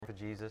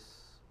Jesus,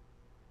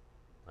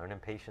 learning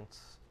patience.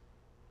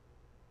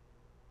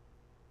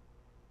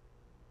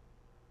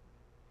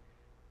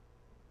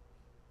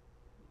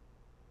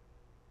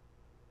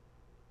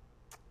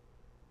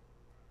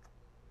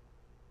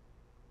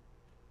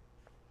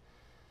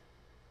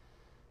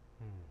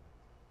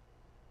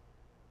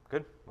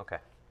 Good? Okay.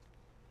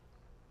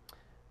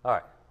 All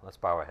right, let's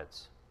bow our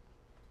heads.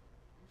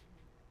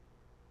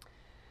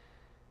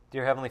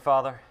 Dear Heavenly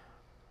Father,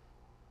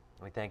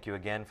 we thank you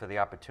again for the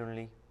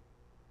opportunity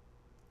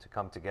to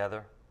come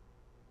together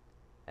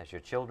as your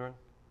children,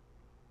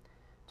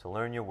 to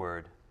learn your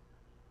word,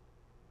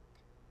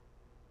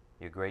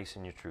 your grace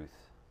and your truth.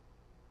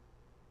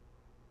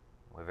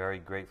 We're very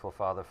grateful,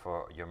 Father,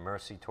 for your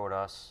mercy toward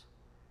us,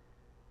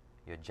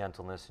 your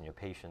gentleness and your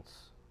patience.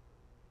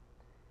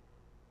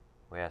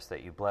 We ask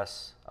that you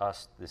bless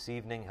us this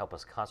evening, help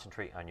us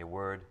concentrate on your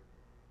word,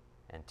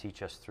 and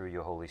teach us through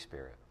your Holy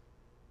Spirit.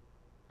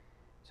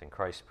 It's in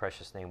Christ's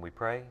precious name we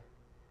pray,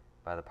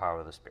 by the power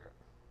of the Spirit.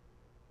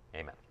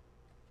 Amen.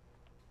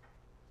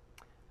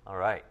 All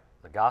right,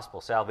 the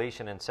Gospel,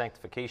 Salvation and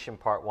Sanctification,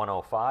 Part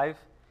 105.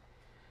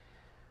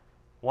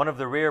 One of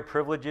the rare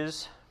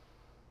privileges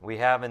we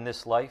have in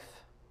this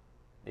life,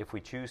 if we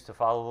choose to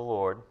follow the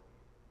Lord,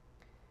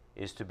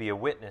 is to be a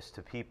witness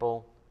to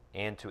people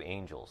and to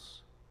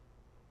angels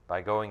by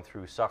going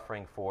through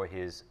suffering for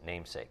his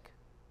namesake.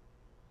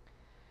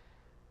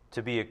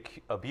 To be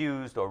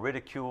abused or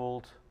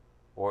ridiculed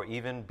or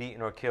even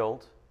beaten or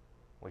killed,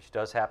 which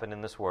does happen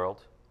in this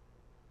world,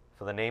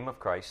 for the name of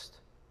Christ,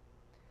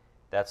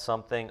 that's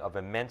something of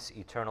immense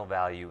eternal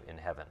value in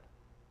heaven.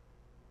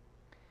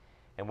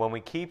 And when we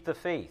keep the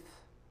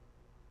faith,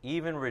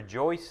 even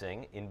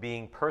rejoicing in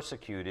being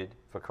persecuted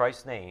for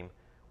Christ's name,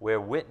 we're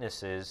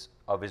witnesses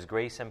of his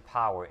grace and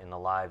power in the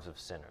lives of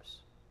sinners.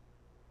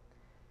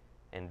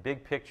 In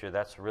big picture,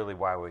 that's really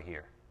why we're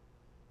here,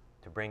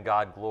 to bring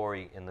God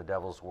glory in the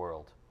devil's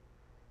world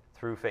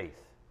through faith,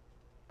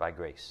 by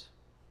grace.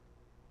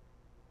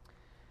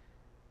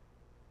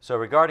 So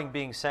regarding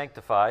being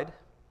sanctified,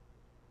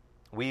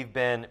 we've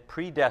been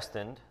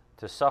predestined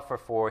to suffer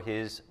for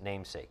his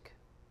namesake.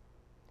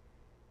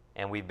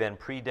 And we've been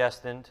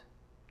predestined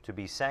to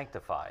be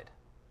sanctified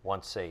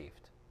once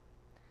saved.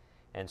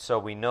 And so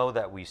we know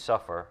that we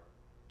suffer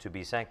to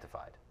be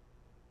sanctified.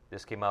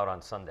 This came out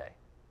on Sunday.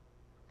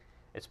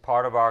 It's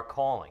part of our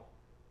calling.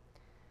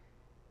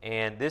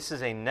 And this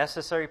is a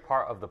necessary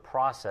part of the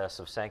process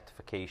of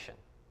sanctification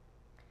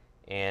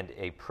and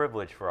a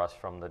privilege for us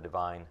from the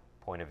divine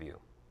point of view.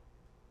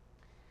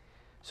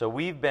 So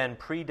we've been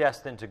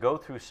predestined to go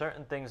through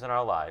certain things in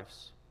our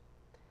lives,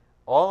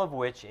 all of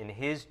which in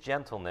his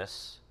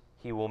gentleness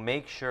he will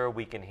make sure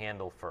we can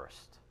handle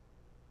first.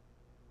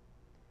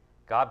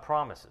 God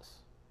promises.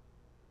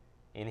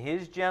 In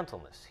his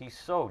gentleness, he's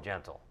so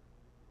gentle.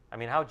 I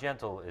mean, how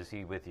gentle is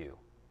he with you?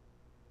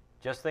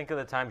 Just think of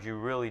the times you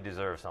really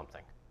deserve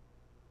something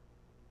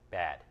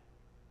bad,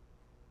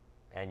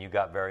 and you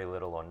got very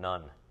little or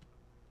none.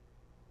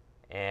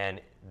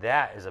 And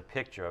that is a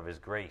picture of his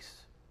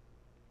grace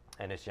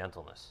and his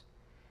gentleness.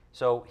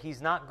 So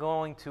he's not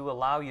going to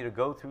allow you to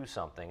go through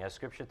something, as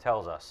Scripture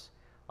tells us,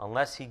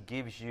 unless he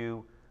gives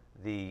you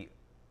the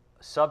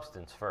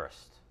substance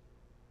first.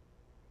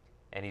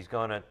 And he's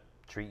going to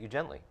treat you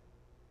gently,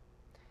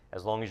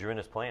 as long as you're in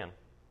his plan.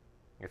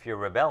 If you're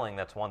rebelling,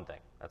 that's one thing.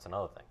 That's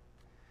another thing.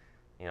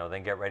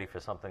 Then get ready for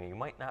something you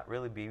might not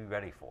really be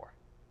ready for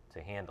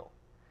to handle.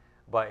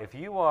 But if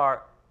you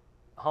are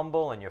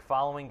humble and you're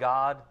following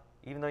God,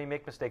 even though you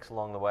make mistakes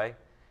along the way,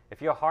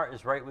 if your heart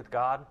is right with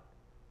God,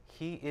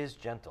 he is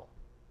gentle.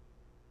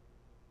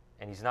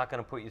 And he's not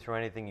going to put you through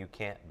anything you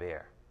can't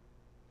bear.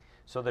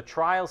 So the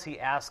trials he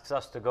asks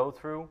us to go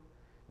through,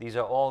 these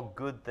are all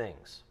good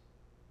things.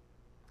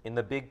 In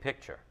the big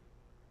picture,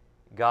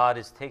 God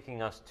is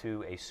taking us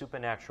to a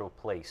supernatural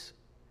place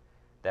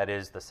that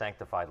is the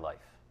sanctified life.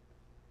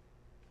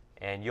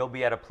 And you'll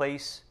be at a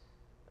place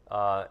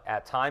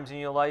at times in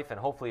your life, and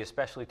hopefully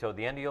especially toward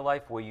the end of your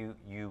life, where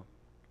you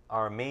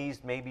are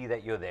amazed maybe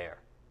that you're there,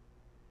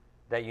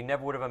 that you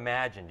never would have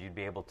imagined you'd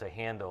be able to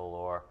handle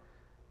or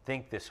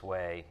think this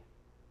way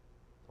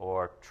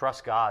or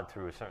trust God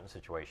through a certain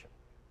situation.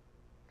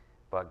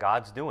 But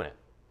God's doing it.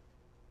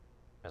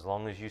 As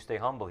long as you stay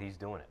humble, he's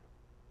doing it.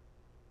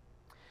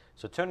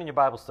 So turn in your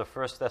Bibles to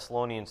 1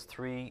 Thessalonians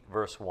 3,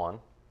 verse 1.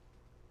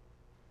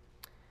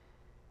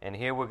 And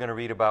here we're going to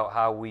read about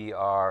how we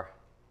are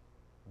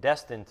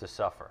destined to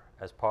suffer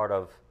as part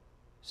of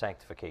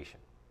sanctification.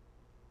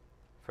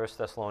 1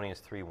 Thessalonians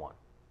 3:1.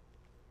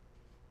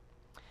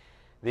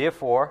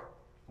 Therefore,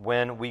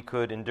 when we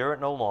could endure it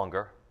no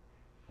longer,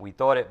 we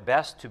thought it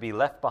best to be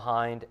left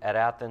behind at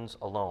Athens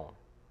alone.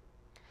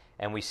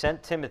 And we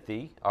sent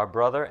Timothy, our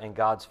brother and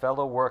God's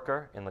fellow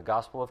worker in the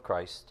gospel of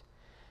Christ,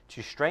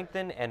 to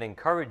strengthen and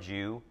encourage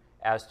you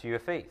as to your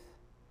faith,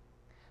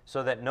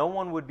 so that no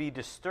one would be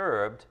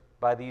disturbed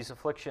by these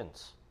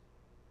afflictions.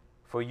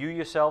 For you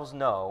yourselves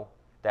know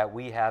that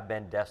we have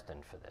been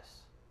destined for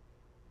this.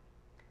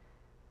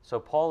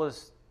 So Paul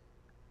is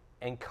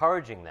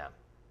encouraging them.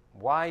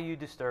 Why are you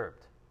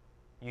disturbed?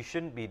 you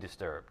shouldn't be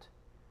disturbed.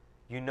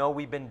 You know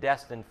we've been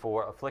destined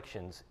for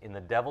afflictions in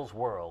the devil's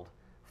world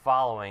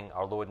following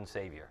our Lord and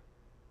Savior,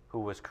 who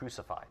was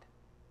crucified.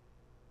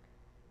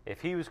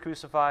 If he was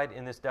crucified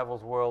in this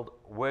devil's world,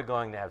 we're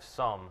going to have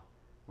some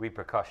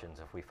repercussions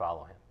if we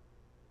follow him.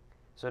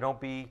 So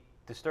don't be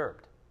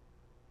disturbed.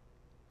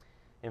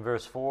 In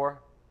verse 4,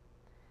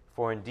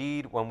 for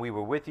indeed, when we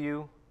were with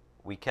you,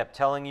 we kept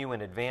telling you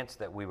in advance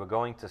that we were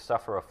going to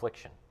suffer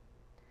affliction.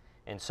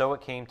 And so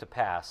it came to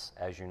pass,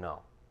 as you know.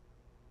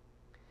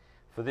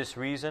 For this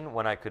reason,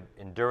 when I could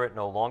endure it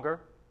no longer,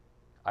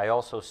 I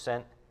also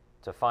sent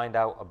to find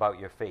out about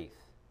your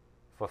faith,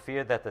 for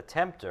fear that the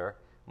tempter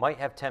might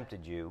have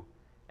tempted you,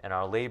 and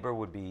our labor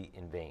would be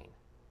in vain.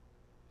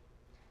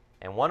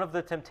 And one of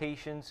the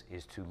temptations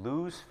is to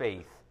lose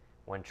faith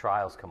when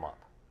trials come up,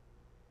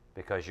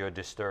 because you're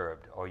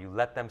disturbed, or you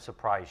let them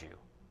surprise you.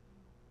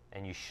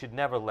 And you should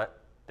never let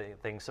the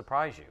things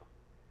surprise you.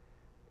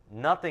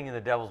 Nothing in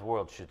the devil's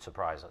world should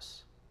surprise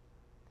us.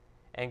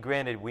 And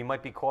granted, we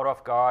might be caught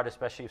off guard,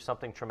 especially if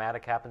something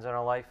traumatic happens in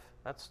our life.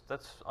 That's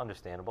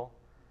understandable.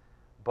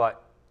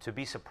 But to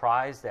be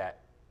surprised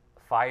at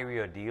fiery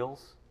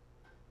ordeals,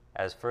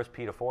 as 1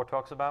 Peter 4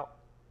 talks about,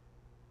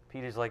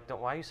 Peter's like,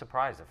 why are you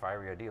surprised at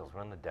fiery ordeals?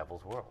 We're in the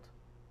devil's world.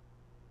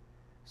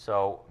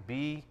 So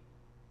be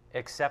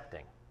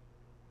accepting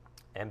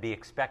and be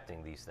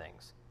expecting these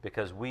things,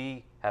 because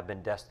we have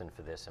been destined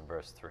for this in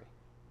verse 3.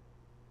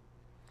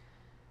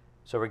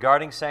 So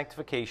regarding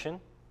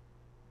sanctification,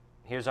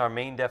 here's our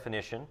main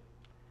definition: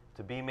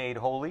 to be made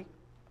holy,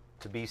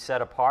 to be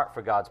set apart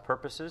for God's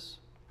purposes,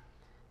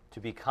 to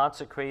be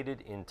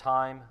consecrated in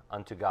time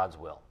unto God's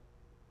will.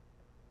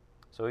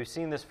 So we've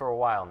seen this for a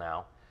while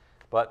now,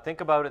 but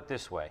think about it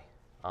this way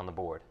on the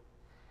board.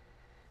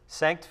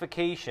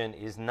 Sanctification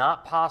is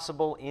not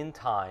possible in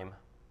time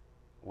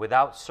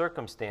without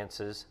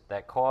circumstances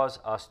that cause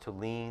us to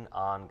lean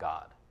on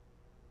God.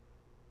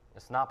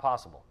 It's not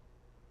possible.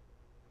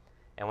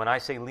 And when I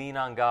say lean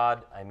on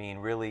God, I mean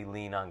really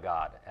lean on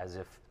God, as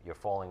if you're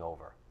falling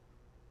over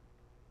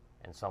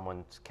and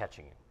someone's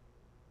catching you.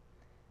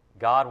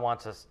 God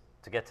wants us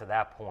to get to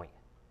that point.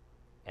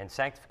 And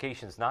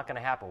sanctification is not going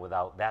to happen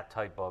without that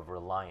type of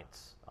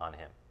reliance on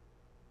him.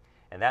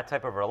 And that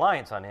type of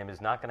reliance on him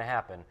is not going to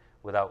happen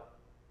without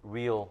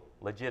real,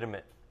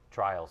 legitimate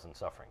trials and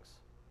sufferings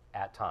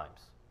at times.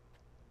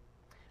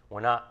 We're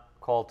not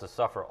called to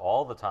suffer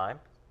all the time.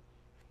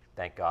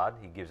 Thank God.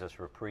 He gives us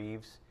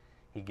reprieves.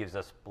 He gives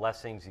us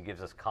blessings. He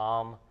gives us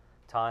calm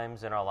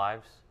times in our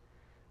lives.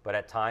 But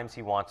at times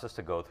he wants us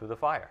to go through the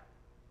fire.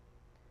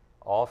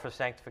 All for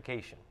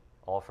sanctification.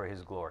 All for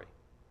his glory,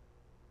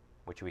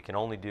 which we can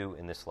only do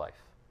in this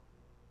life.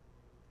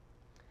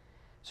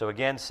 So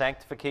again,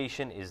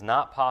 sanctification is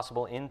not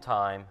possible in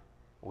time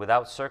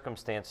without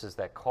circumstances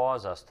that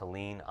cause us to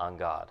lean on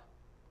God.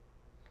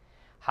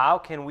 How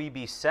can we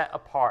be set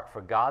apart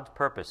for God's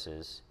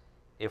purposes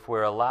if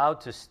we're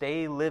allowed to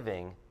stay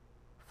living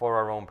for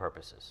our own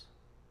purposes?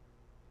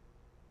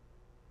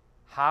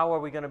 How are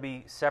we going to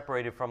be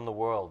separated from the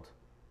world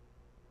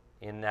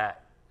in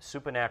that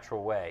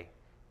supernatural way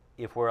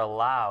if we're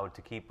allowed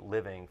to keep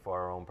living for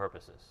our own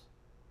purposes?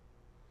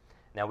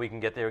 Now we can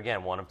get there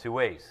again one of two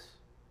ways: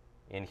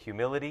 in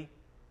humility,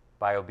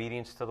 by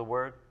obedience to the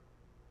word,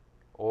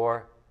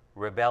 or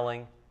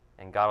rebelling,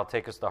 and God will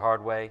take us the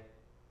hard way.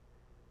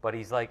 But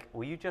he's like,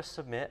 will you just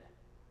submit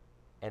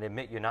and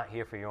admit you're not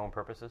here for your own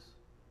purposes?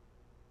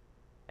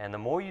 And the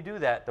more you do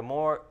that, the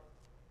more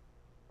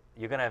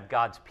you're going to have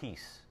God's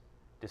peace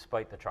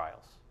despite the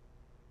trials.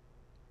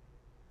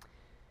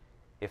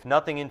 If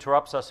nothing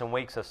interrupts us and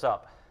wakes us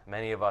up,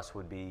 many of us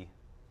would be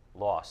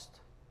lost,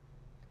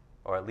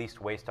 or at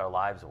least waste our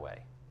lives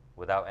away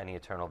without any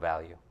eternal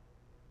value.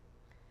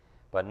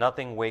 But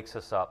nothing wakes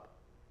us up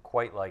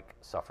quite like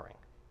suffering.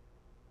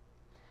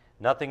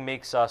 Nothing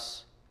makes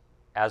us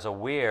as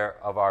aware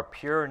of our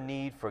pure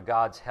need for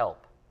God's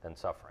help than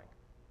suffering.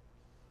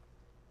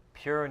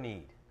 Pure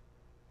need.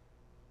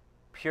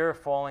 Pure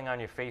falling on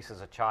your face as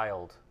a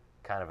child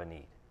kind of a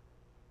need.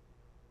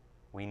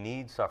 We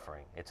need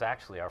suffering. It's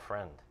actually our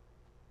friend,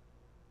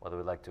 whether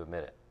we like to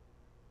admit it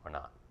or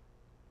not.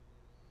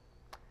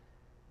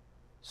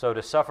 So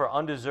to suffer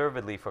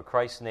undeservedly for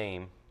Christ's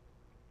name,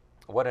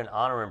 what an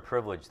honor and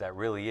privilege that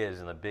really is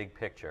in the big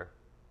picture,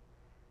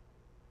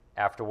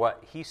 after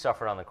what he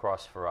suffered on the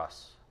cross for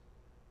us,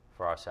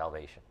 for our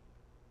salvation.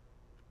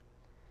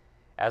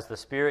 As the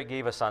Spirit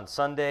gave us on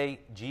Sunday,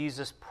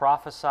 Jesus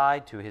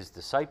prophesied to his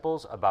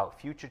disciples about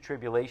future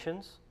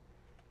tribulations,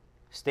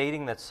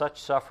 stating that such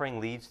suffering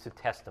leads to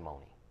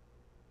testimony.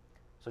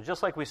 So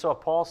just like we saw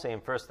Paul say in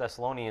 1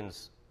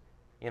 Thessalonians,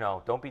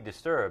 don't be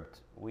disturbed.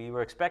 We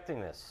were expecting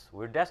this. We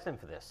were destined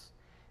for this.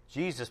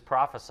 Jesus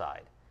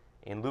prophesied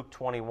in Luke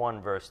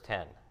 21, verse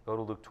 10. Go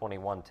to Luke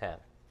 21:10.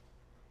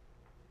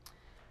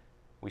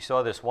 We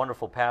saw this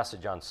wonderful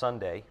passage on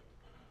Sunday.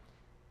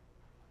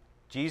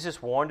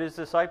 Jesus warned his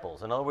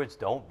disciples. In other words,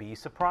 don't be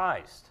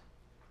surprised.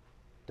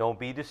 Don't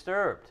be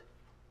disturbed.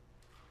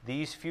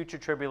 These future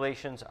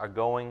tribulations are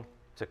going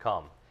to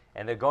come.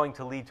 And they're going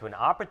to lead to an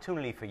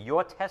opportunity for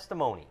your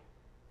testimony,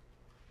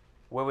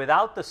 where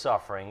without the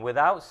suffering,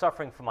 without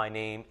suffering for my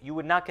name, you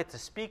would not get to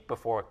speak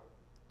before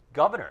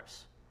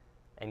governors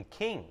and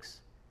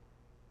kings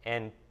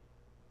and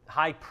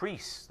high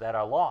priests that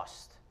are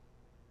lost.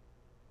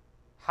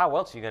 How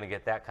else are you going to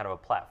get that kind of a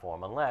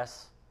platform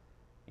unless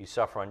you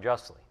suffer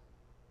unjustly?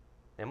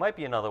 There might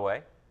be another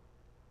way,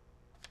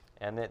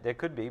 and there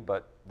could be,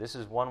 but this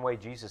is one way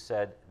Jesus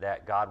said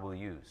that God will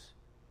use.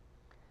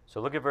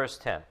 So look at verse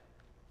 10.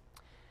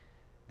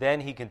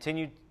 Then he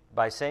continued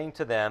by saying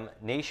to them,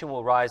 nation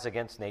will rise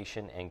against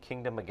nation and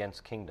kingdom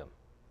against kingdom.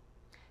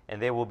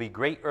 And there will be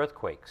great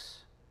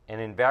earthquakes, and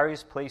in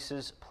various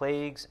places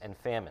plagues and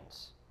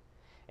famines.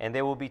 And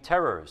there will be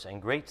terrors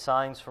and great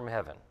signs from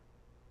heaven.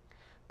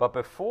 But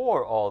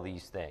before all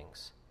these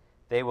things,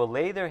 they will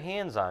lay their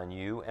hands on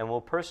you and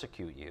will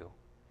persecute you,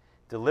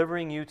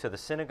 delivering you to the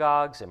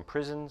synagogues and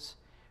prisons,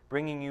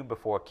 bringing you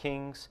before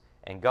kings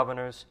and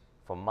governors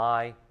for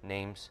my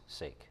name's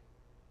sake.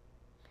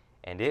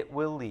 And it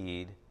will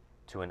lead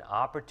to an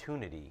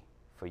opportunity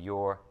for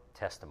your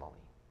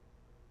testimony.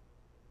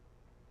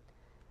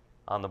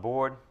 On the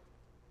board,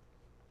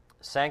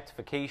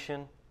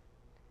 sanctification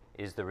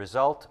is the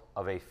result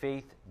of a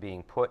faith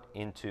being put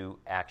into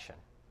action.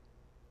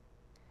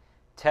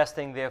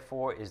 Testing,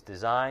 therefore, is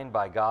designed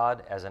by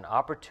God as an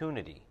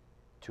opportunity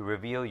to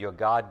reveal your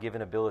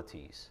God-given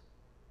abilities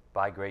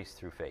by grace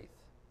through faith.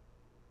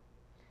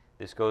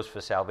 This goes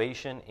for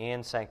salvation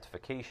and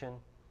sanctification,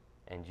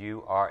 and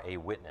you are a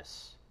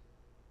witness.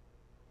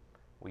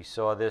 We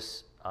saw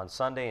this on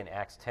Sunday in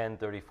Acts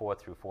 10:34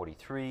 through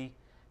 43,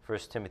 1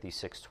 Timothy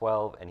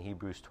 6:12, and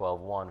Hebrews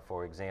 12:1,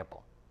 for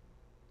example.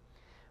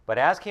 But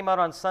as came out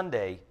on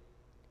Sunday,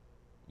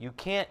 you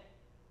can't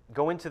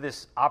go into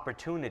this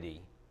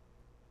opportunity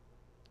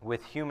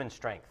with human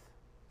strength.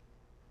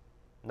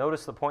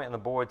 Notice the point on the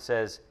board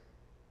says,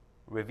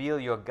 reveal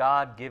your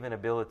God-given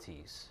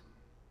abilities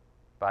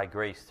by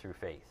grace through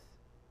faith.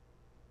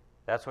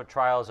 That's what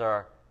trials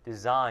are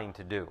designed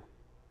to do.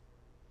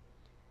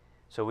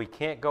 So we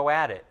can't go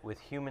at it with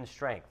human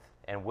strength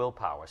and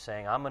willpower,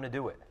 saying, I'm going to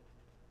do it.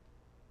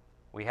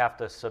 We have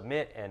to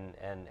submit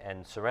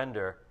and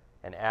surrender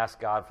and ask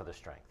God for the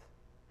strength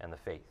and the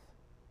faith.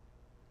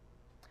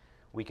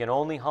 We can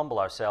only humble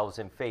ourselves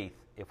in faith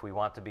if we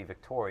want to be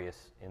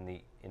victorious in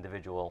the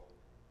individual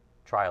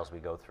trials we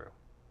go through.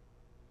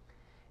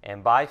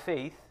 And by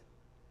faith,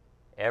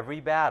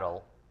 every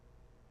battle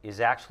is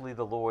actually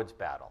the Lord's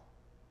battle.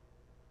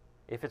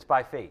 If it's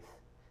by faith.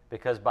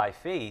 Because by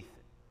faith,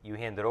 you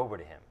hand it over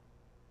to Him.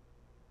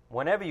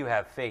 Whenever you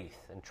have faith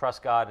and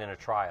trust God in a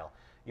trial,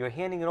 you're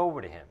handing it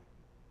over to Him.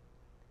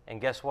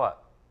 And guess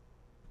what?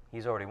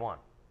 He's already won.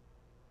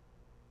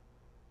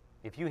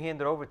 If you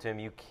hand it over to Him,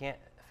 you can't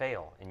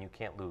fail and you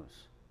can't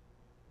lose.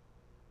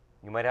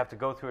 You might have to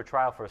go through a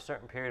trial for a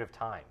certain period of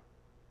time,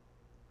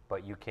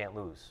 but you can't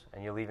lose,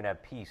 and you'll even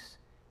have peace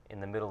in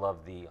the middle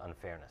of the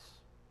unfairness.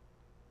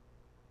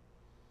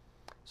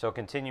 So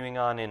continuing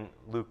on in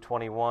Luke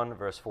 21,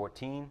 verse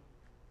 14.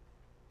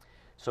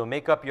 So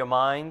make up your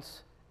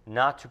minds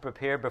not to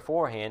prepare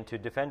beforehand to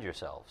defend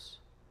yourselves.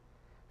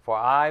 For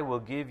I will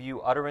give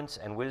you utterance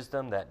and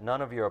wisdom that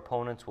none of your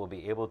opponents will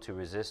be able to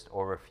resist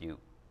or refute.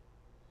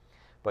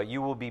 But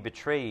you will be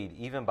betrayed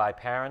even by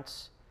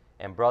parents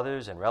and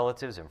brothers and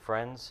relatives and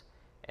friends,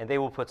 and they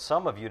will put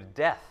some of you to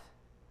death.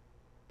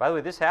 By the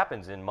way, this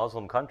happens in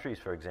Muslim countries,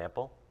 for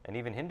example, and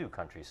even Hindu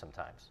countries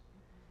sometimes.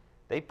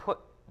 They put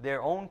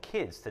their own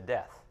kids to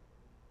death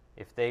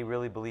if they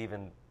really believe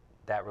in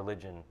that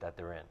religion that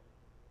they're in.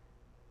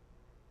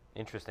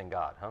 Interesting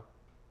God, huh?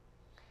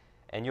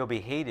 And you'll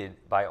be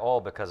hated by all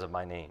because of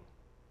my name.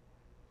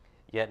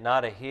 Yet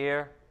not a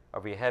hair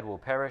of your head will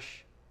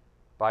perish.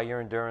 By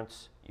your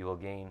endurance, you will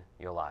gain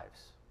your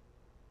lives.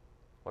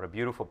 What a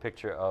beautiful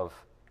picture of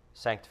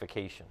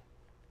sanctification.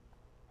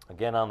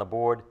 Again on the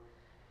board,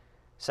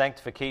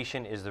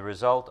 sanctification is the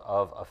result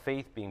of a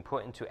faith being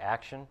put into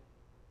action.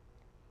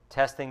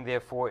 Testing,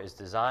 therefore, is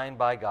designed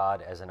by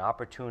God as an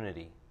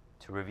opportunity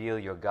to reveal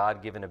your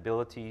God-given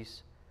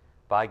abilities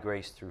by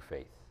grace through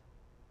faith.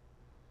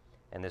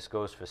 And this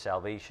goes for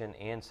salvation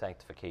and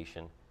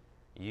sanctification.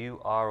 You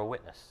are a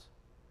witness.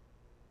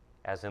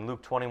 As in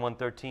Luke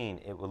 21:13,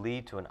 it will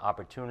lead to an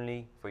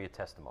opportunity for your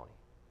testimony.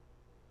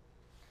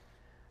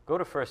 Go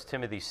to 1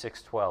 Timothy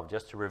 6:12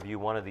 just to review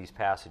one of these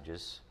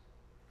passages.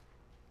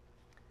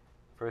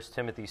 1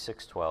 Timothy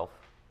 6:12.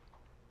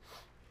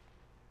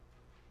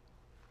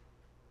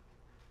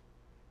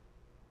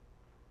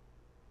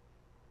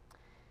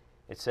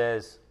 It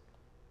says,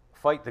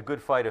 fight the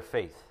good fight of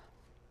faith.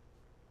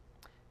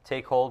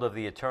 Take hold of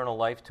the eternal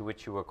life to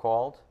which you were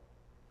called,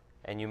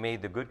 and you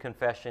made the good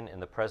confession in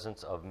the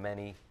presence of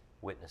many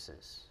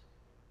witnesses.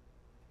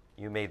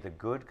 You made the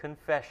good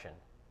confession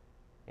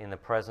in the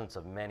presence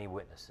of many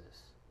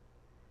witnesses.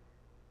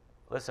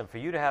 Listen, for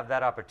you to have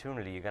that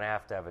opportunity, you're going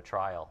to have a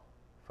trial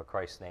for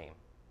Christ's name.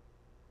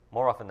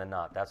 More often than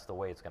not, that's the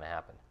way it's going to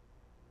happen.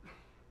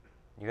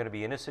 You're going to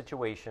be in a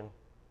situation,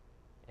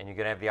 and you're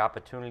going to have the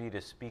opportunity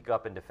to speak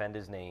up and defend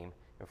His name.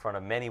 in front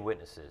of many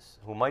witnesses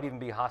who might even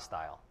be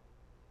hostile.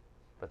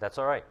 But that's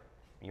all right.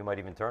 You might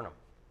even turn them.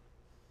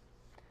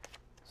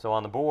 So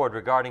on the board,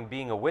 regarding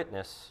being a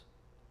witness,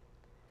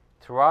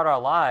 throughout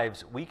our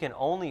lives, we can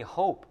only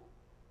hope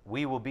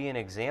we will be an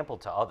example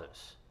to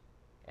others,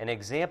 an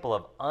example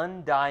of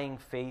undying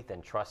faith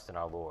and trust in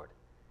our Lord.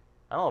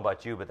 I don't know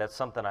about you, but that's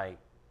something I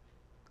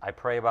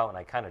pray about and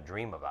I kind of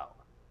dream about.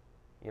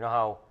 You know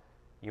how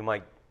you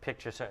might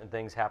picture certain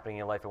things happening in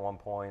your life at one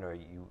point, or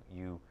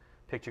you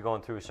picture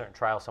going through a certain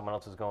trial someone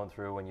else is going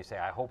through, and you say,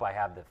 I hope I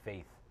have the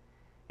faith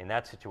in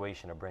that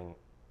situation to bring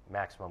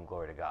maximum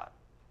glory to God.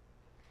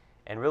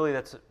 And really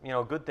that's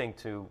a good thing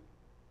to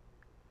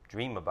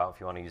dream about, if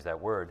you want to use that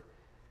word,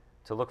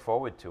 to look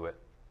forward to it.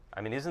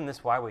 I mean, isn't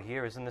this why we're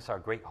here? Isn't this our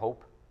great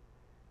hope,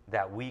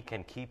 that we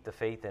can keep the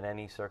faith in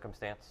any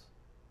circumstance?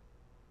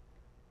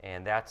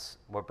 And that's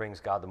what brings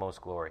God the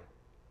most glory,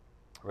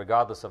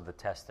 regardless of the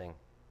testing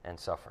and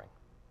suffering.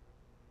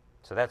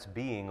 So that's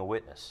being a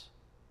witness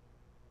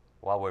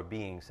while we're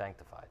being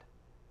sanctified.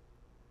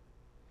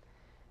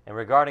 And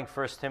regarding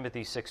 1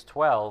 Timothy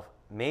 6:12,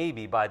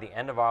 maybe by the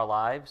end of our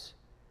lives,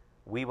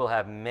 we will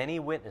have many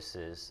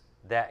witnesses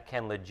that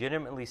can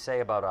legitimately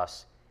say about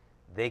us,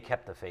 they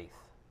kept the faith.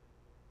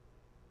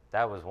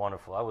 That was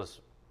wonderful. That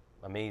was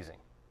amazing.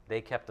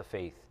 They kept the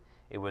faith.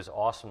 It was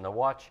awesome to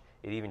watch.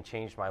 It even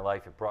changed my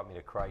life. It brought me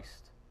to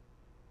Christ.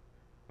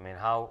 I mean,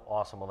 how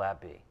awesome will that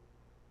be?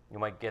 You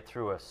might get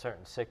through a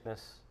certain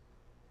sickness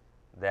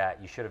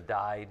that you should have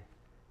died.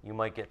 You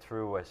might get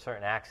through a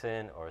certain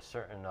accident or a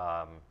certain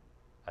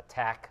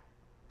attack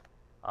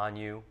on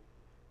you,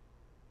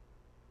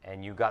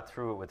 and you got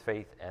through it with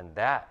faith, and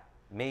that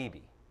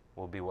maybe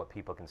will be what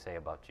people can say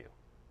about you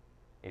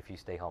if you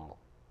stay humble.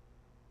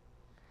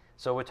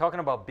 So we're talking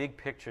about big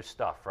picture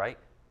stuff, right?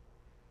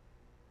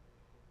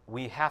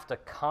 We have to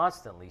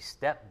constantly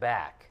step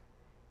back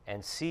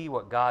and see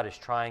what God is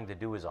trying to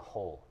do as a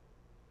whole.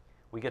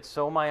 We get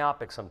so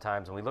myopic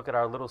sometimes, and we look at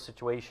our little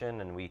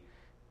situation and we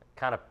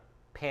kind of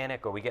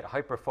panic, or we get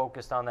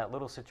hyper-focused on that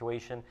little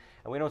situation,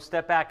 and we don't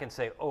step back and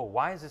say, oh,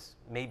 why is this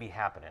maybe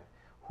happening?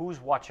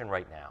 Who's watching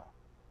right now?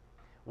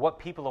 What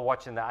people are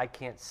watching that I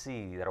can't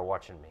see that are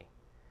watching me?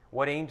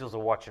 What angels are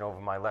watching over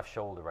my left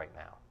shoulder right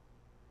now?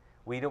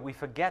 We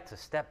forget to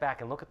step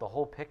back and look at the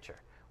whole picture.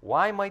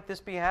 Why might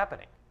this be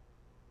happening?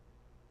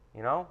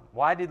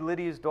 Why did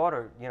Lydia's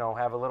daughter,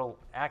 have a little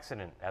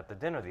accident at the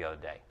dinner the other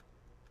day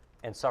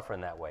and suffer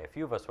in that way? A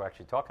few of us were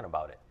actually talking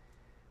about it.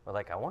 We're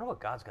like, I wonder what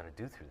God's going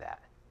to do through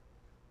that.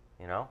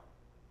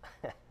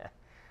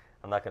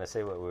 I'm not going to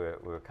say what we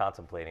were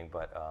contemplating,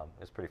 but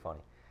it's pretty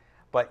funny.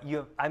 But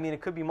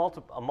it could be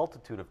a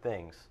multitude of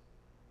things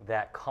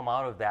that come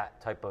out of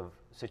that type of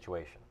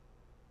situation,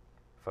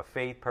 for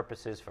faith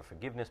purposes, for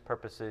forgiveness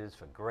purposes,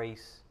 for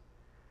grace,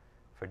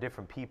 for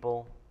different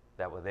people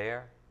that were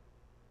there.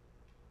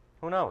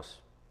 Who knows?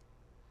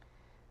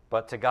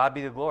 But to God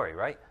be the glory,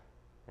 right?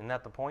 Isn't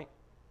that the point?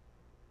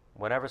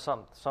 Whenever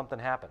something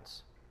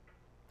happens,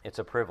 it's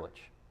a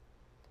privilege.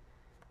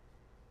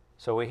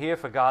 So we're here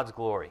for God's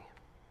glory.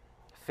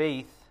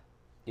 Faith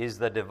is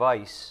the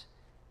device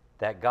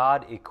that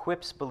God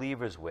equips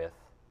believers with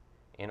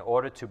in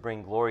order to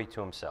bring glory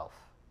to himself.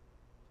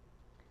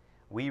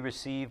 We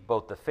receive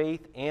both the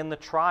faith and the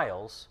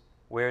trials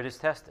where it is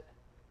tested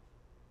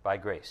by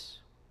grace.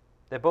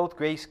 They're both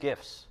grace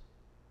gifts.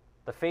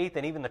 The faith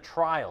and even the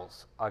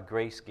trials are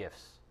grace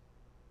gifts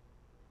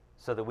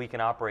so that we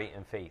can operate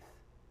in faith,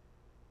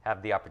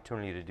 have the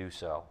opportunity to do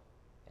so,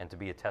 and to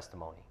be a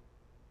testimony.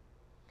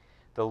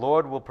 The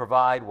Lord will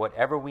provide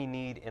whatever we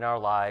need in our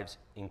lives,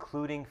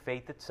 including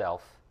faith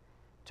itself,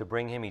 to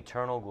bring him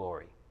eternal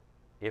glory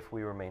if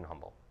we remain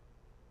humble.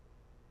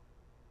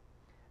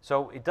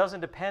 So it doesn't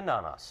depend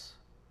on us.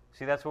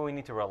 See, that's where we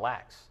need to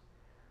relax.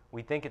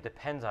 We think it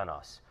depends on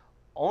us.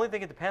 Only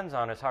thing it depends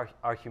on is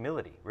our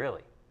humility,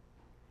 really.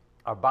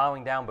 Our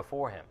bowing down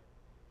before him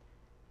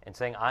and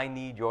saying, I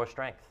need your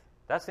strength.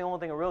 That's the only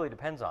thing it really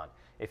depends on.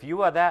 If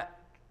you are that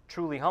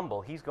truly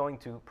humble, he's going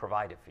to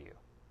provide it for you.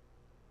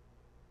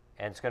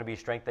 And it's going to be a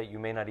strength that you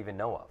may not even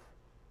know of.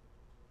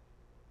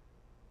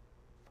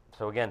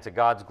 So again, to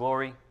God's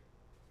glory,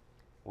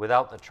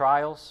 without the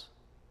trials,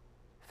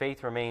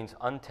 faith remains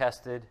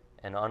untested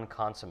and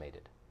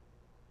unconsummated.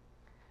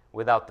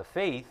 Without the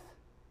faith,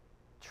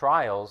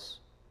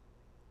 trials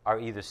are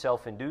either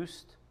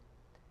self-induced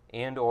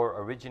and or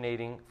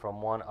originating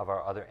from one of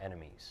our other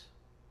enemies.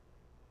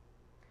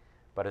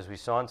 But as we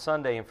saw on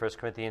Sunday in 1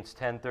 Corinthians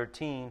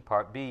 10:13,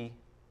 Part B,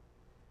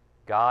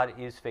 God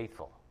is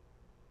faithful,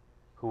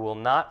 who will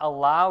not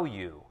allow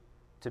you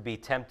to be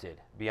tempted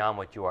beyond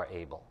what you are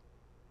able,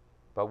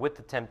 but with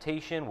the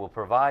temptation will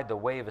provide the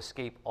way of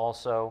escape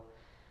also,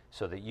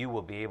 so that you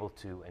will be able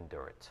to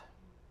endure it.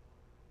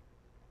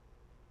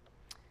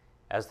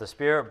 As the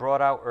Spirit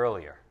brought out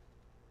earlier,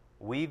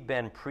 we've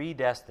been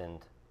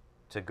predestined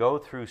to go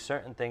through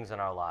certain things in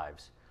our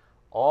lives,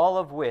 all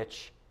of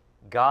which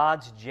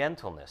God's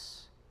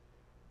gentleness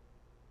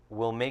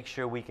will make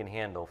sure we can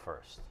handle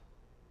first.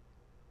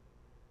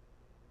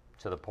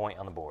 To the point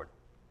on the board.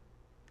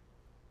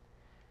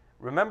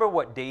 remember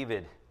what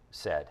David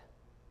said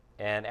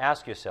and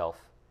ask yourself,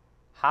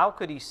 how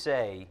could he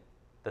say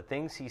the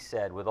things he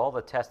said with all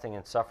the testing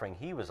and suffering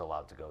he was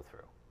allowed to go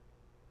through?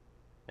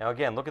 Now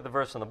again, look at the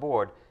verse on the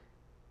board.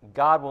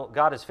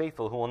 God is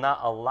faithful, who will not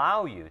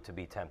allow you to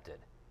be tempted.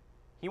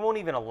 He won't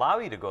even allow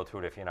you to go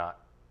through it if you're not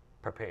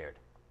prepared,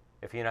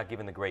 if you're not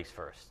given the grace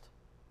first.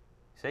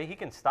 See, he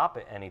can stop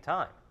it any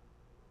time.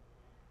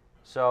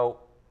 So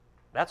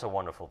that's a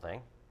wonderful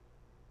thing.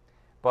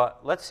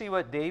 But let's see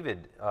what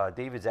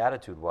David's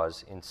attitude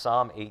was in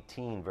Psalm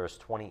 18, verse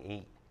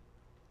 28.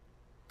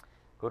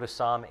 Go to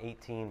Psalm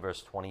 18,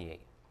 verse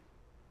 28.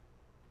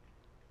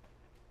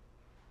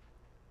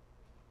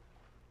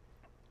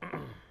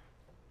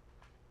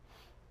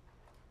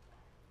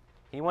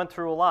 He went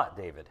through a lot,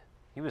 David.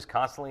 He was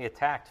constantly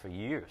attacked for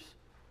years,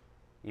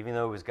 even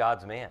though he was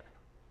God's man.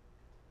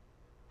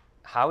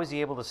 How is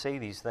he able to say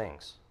these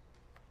things?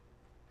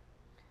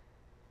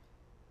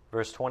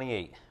 Verse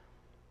 28.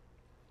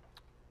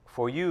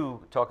 For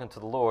you, talking to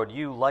the Lord,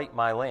 you light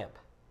my lamp.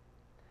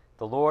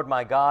 The Lord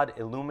my God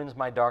illumines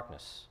my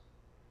darkness.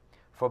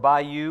 For by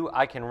you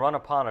I can run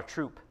upon a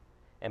troop,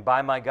 and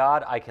by my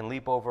God I can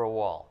leap over a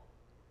wall.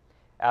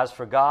 As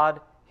for God,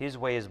 his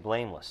way is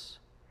blameless.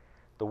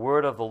 The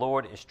word of the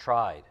Lord is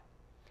tried.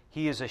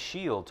 He is a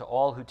shield to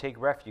all who take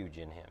refuge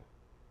in him.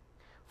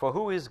 For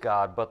who is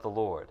God but the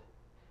Lord?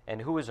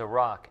 And who is a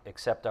rock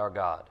except our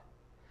God?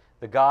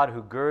 The God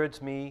who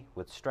girds me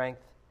with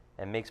strength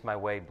and makes my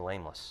way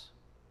blameless.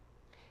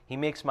 He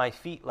makes my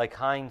feet like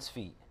hinds'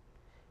 feet.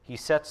 He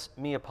sets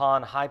me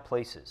upon high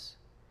places.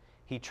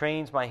 He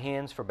trains my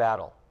hands for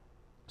battle,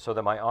 so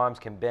that my arms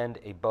can bend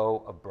a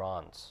bow of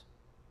bronze.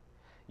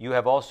 You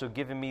have also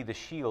given me the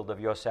shield of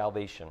your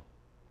salvation,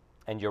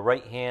 and your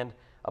right hand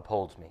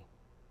upholds me,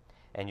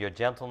 and your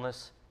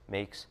gentleness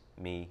makes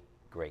me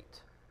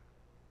great.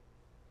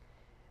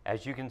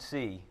 As you can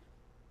see,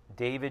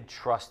 David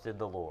trusted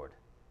the Lord,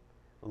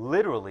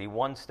 literally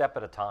one step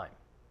at a time.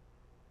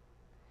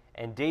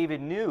 And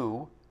David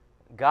knew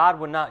God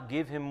would not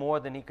give him more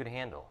than he could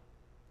handle.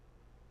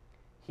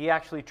 He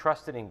actually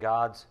trusted in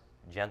God's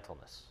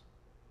gentleness,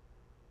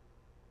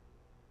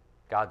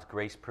 God's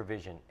grace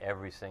provision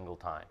every single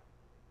time.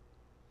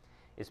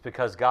 It's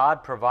because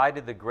God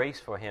provided the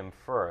grace for him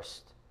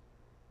first,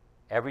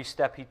 every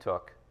step he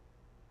took,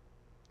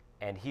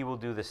 and he will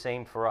do the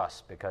same for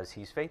us because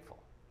he's faithful.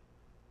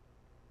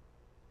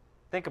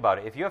 Think about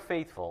it. If you're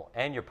faithful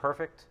and you're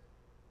perfect,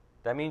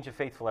 that means you're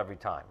faithful every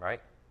time,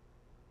 right?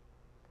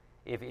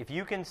 If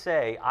you can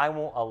say, I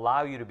won't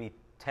allow you to be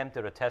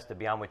tempted or tested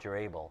beyond what you're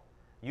able,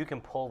 you can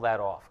pull that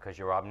off because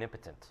you're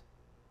omnipotent.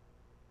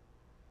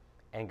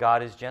 And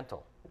God is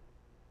gentle.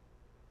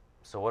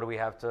 So what do we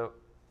have to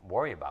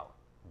worry about,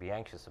 be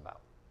anxious about?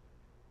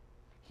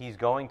 He's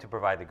going to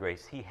provide the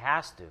grace. He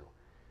has to,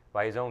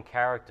 by his own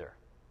character,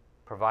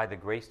 provide the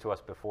grace to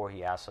us before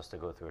he asks us to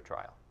go through a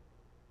trial.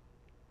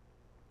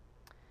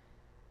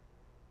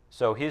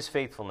 So his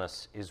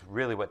faithfulness is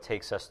really what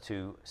takes us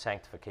to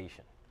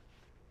sanctification.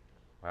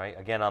 Right?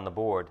 Again, on the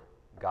board,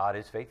 God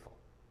is faithful.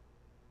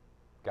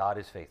 God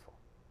is faithful.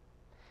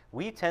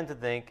 We tend to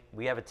think,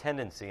 we have a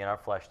tendency in our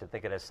flesh to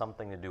think it has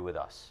something to do with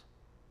us.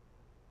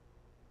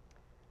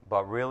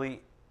 But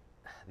really,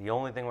 the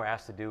only thing we're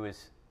asked to do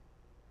is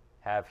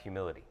have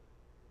humility.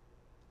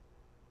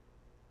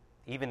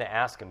 Even to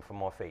ask him for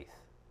more faith.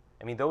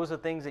 I mean, those are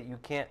things that you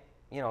can't,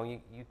 you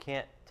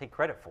can't take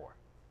credit for.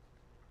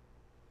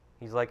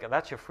 He's like,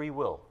 that's your free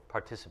will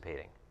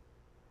participating.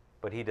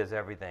 But he does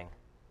everything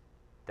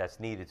that's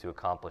needed to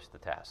accomplish the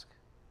task.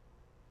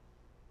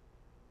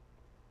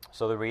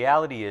 So the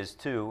reality is,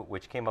 too,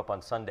 which came up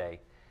on Sunday,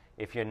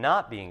 if you're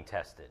not being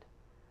tested,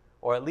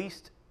 or at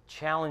least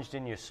challenged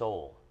in your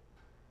soul,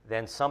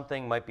 then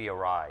something might be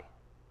awry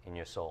in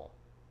your soul.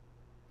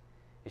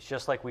 It's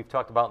just like we've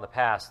talked about in the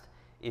past.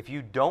 If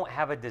you don't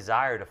have a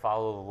desire to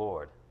follow the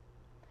Lord,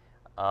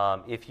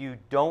 if you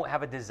don't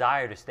have a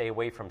desire to stay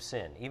away from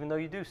sin, even though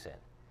you do sin,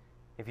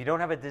 if you don't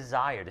have a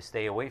desire to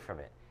stay away from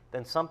it,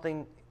 then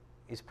something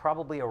is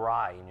probably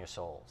awry in your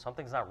soul.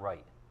 Something's not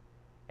right.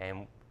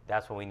 And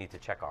that's when we need to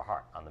check our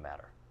heart on the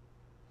matter.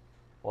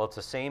 Well, it's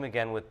the same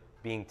again with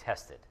being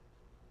tested.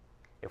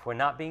 If we're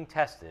not being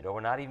tested, or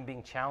we're not even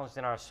being challenged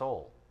in our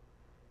soul,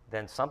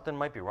 then something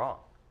might be wrong.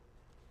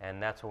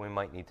 And that's when we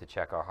might need to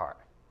check our heart.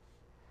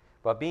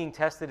 But being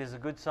tested is a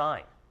good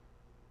sign.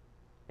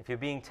 If you're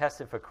being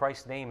tested for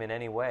Christ's name in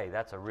any way,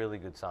 that's a really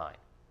good sign.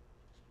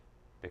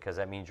 Because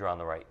that means you're on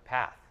the right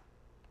path.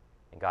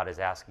 And God is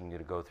asking you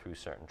to go through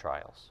certain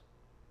trials.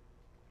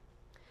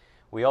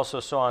 We also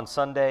saw on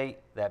Sunday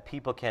that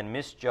people can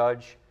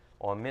misjudge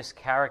or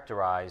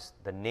mischaracterize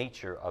the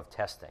nature of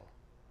testing.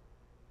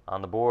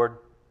 On the board,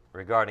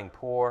 regarding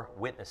poor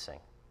witnessing.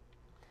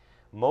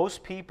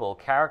 Most people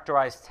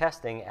characterize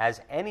testing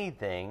as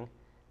anything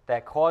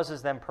that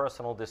causes them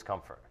personal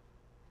discomfort.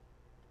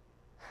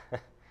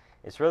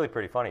 It's really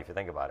pretty funny if you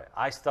think about it.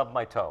 I stubbed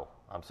my toe.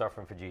 I'm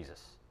suffering for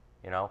Jesus.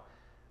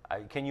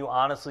 Can you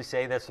honestly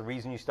say that's the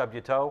reason you stubbed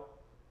your toe?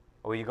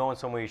 Or were you going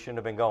somewhere you shouldn't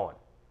have been going?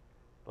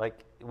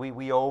 Like,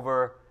 we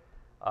over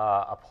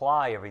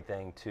apply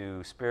everything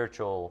to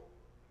spiritual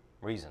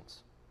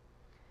reasons.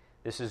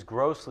 This is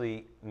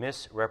grossly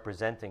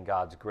misrepresenting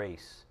God's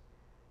grace,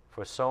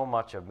 for so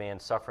much of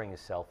man's suffering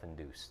is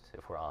self-induced,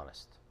 if we're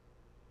honest.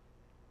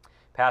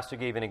 Pastor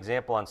gave an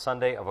example on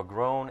Sunday of a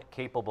grown,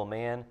 capable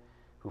man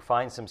who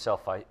finds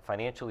himself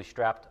financially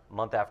strapped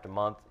month after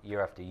month,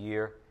 year after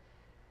year,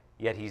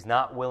 yet he's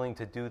not willing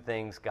to do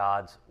things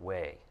God's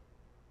way,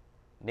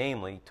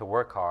 namely to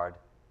work hard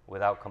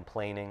without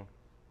complaining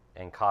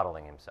and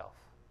coddling himself.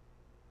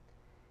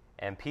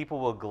 And people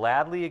will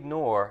gladly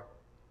ignore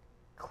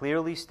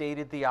clearly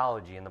stated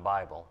theology in the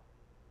Bible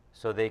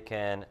so they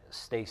can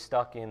stay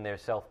stuck in their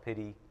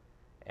self-pity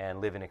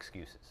and live in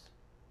excuses.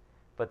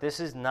 But this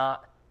is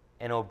not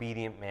an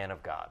obedient man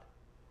of God,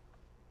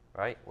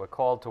 right? We're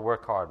called to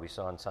work hard, we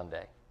saw on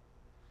Sunday.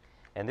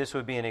 And this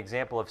would be an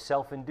example of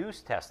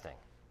self-induced testing.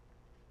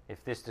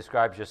 If this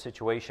describes your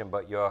situation,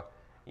 but you're,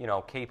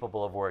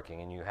 capable of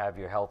working and you have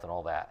your health and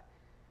all that.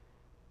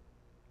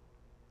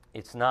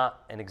 It's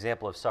not an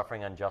example of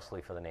suffering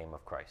unjustly for the name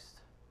of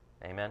Christ.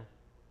 Amen?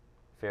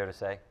 Fair to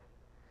say?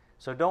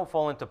 So don't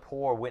fall into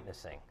poor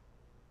witnessing,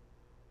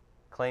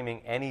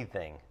 claiming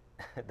anything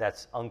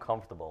that's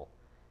uncomfortable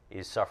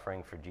is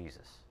suffering for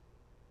Jesus.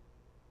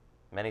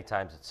 Many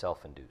times it's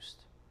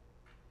self-induced.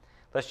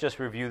 Let's just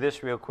review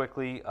this real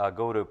quickly.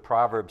 Go to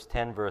Proverbs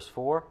 10, verse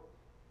 4.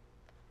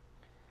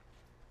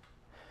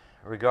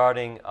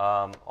 Regarding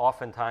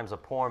oftentimes a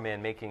poor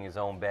man making his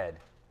own bed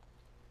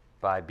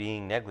by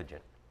being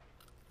negligent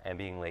and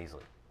being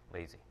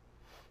lazy.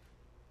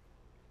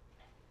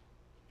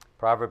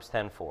 Proverbs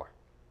 10:4.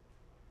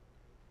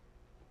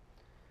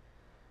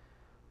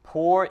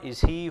 Poor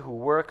is he who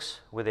works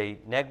with a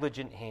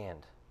negligent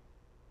hand,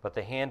 but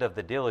the hand of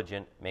the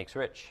diligent makes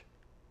rich.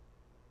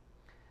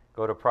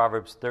 Go to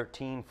Proverbs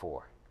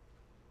 13:4.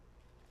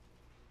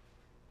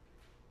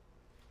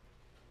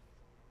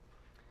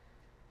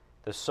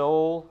 The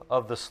soul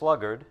of the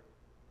sluggard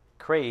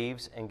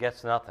craves and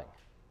gets nothing,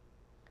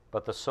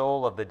 but the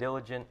soul of the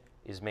diligent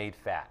is made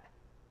fat,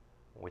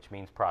 which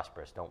means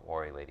prosperous. Don't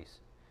worry, ladies.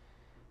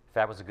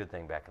 Fat was a good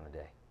thing back in the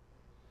day.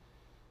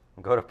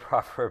 And go to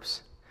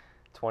Proverbs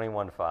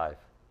 21:5.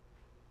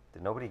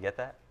 Did nobody get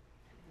that?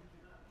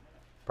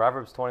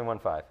 Proverbs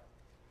 21:5.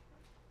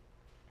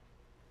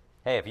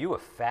 Hey, if you were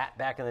fat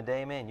back in the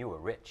day, man, you were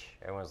rich.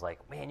 Everyone was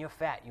like, man, you're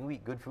fat. You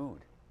eat good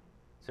food.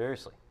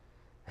 Seriously.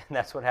 And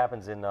that's what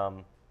happens in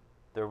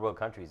third world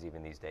countries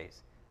even these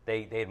days.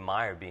 They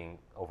admire being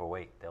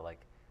overweight. They're like,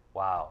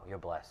 wow, you're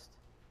blessed.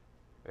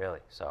 Really.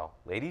 So,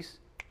 ladies,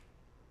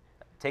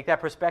 take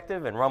that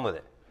perspective and run with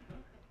it.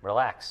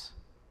 Relax.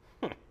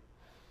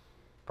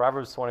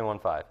 Proverbs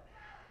 21:5.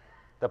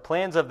 The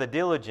plans of the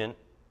diligent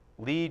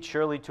lead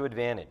surely to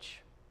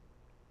advantage,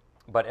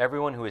 but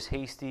everyone who is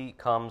hasty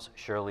comes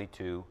surely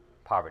to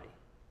poverty.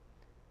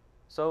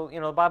 So,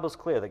 the Bible's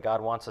clear that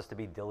God wants us to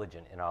be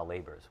diligent in our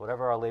labors,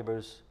 whatever our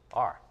labors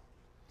are.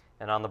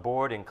 And on the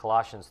board in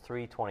Colossians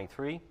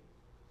 3:23,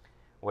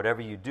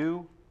 whatever you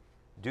do,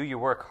 do your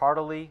work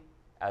heartily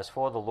as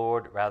for the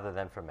Lord rather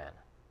than for men.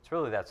 It's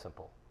really that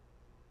simple.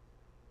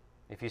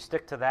 If you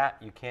stick to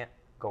that, you can't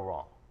go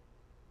wrong.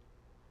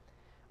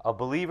 A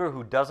believer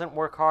who doesn't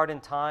work hard in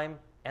time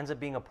ends up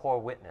being a poor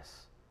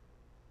witness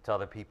to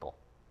other people.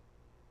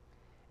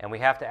 And we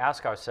have to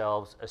ask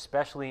ourselves,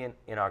 especially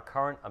in our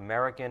current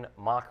American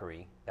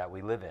mockery that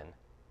we live in,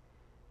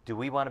 do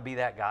we want to be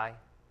that guy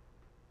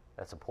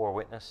that's a poor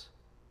witness?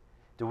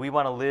 Do we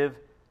want to live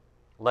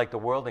like the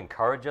world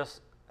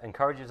encourages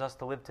us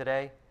to live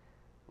today,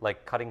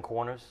 like cutting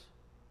corners,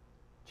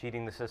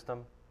 cheating the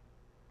system,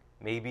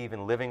 maybe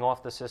even living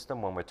off the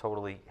system when we're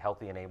totally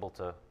healthy and able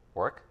to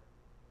work?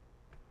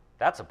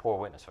 That's a poor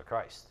witness for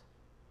Christ.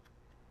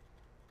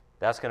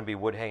 That's going to be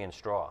wood, hay, and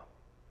straw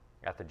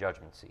at the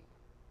judgment seat.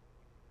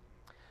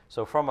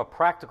 So from a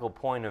practical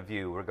point of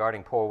view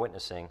regarding poor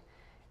witnessing,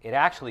 it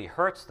actually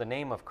hurts the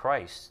name of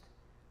Christ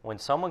when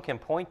someone can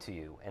point to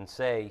you and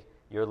say,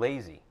 you're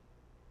lazy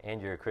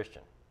and you're a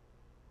Christian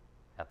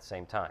at the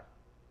same time.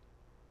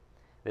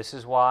 This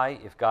is why,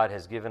 if God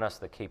has given us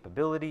the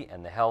capability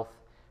and the health,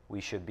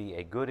 we should be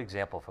a good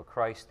example for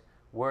Christ,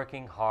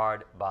 working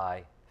hard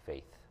by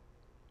faith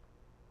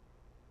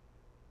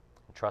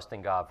and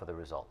trusting God for the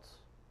results.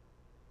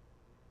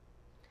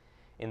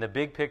 In the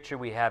big picture,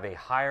 we have a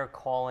higher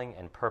calling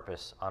and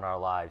purpose on our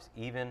lives,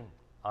 even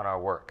on our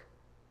work.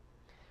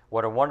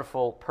 What a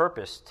wonderful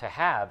purpose to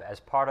have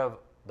as part of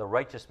the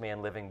righteous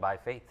man living by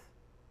faith.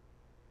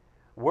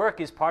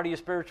 Work is part of your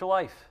spiritual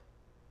life.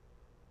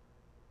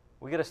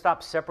 We got to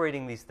stop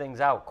separating these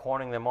things out,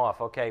 cornering them off.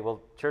 Okay,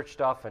 well, church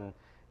stuff and,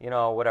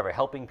 whatever,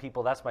 helping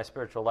people, that's my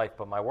spiritual life.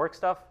 But my work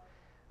stuff,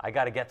 I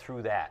got to get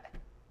through that.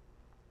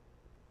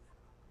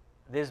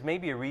 There's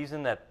maybe a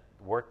reason that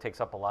work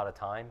takes up a lot of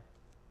time.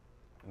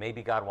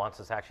 Maybe God wants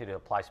us actually to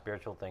apply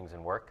spiritual things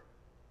in work.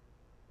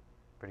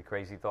 Pretty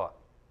crazy thought.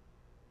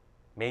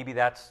 Maybe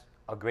that's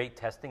a great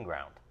testing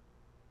ground.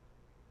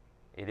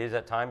 It is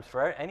at times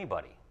for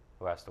anybody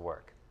who has to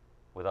work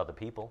with other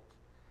people,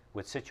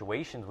 with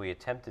situations we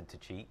attempted to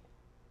cheat.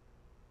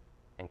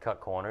 and cut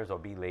corners or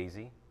be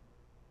lazy.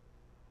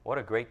 What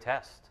a great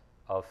test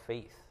of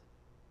faith.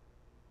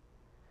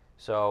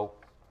 So,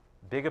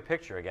 bigger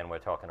picture again we're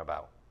talking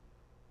about.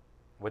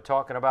 We're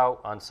talking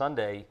about, on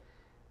Sunday,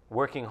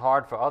 working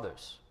hard for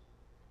others.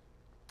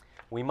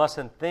 We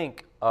mustn't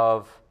think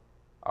of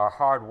our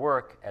hard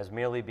work as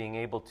merely being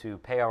able to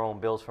pay our own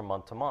bills from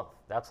month to month.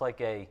 That's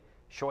like a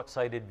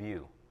short-sighted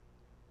view.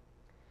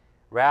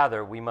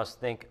 Rather, we must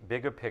think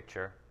bigger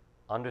picture,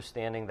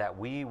 understanding that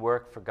we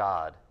work for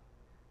God,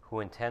 who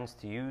intends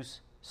to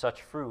use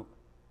such fruit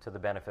to the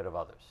benefit of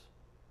others.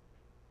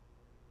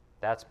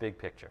 That's big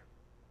picture.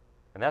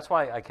 And that's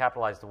why I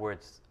capitalize the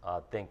words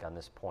think on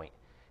this point.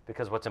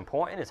 Because what's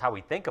important is how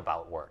we think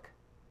about work.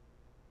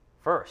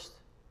 First,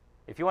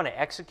 if you want to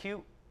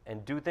execute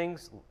and do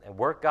things and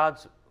work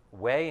God's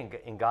way and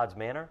in God's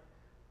manner,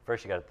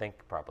 first you got to think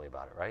properly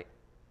about it, right?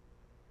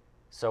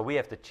 So we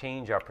have to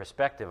change our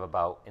perspective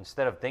about,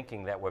 instead of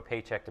thinking that we're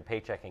paycheck to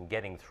paycheck and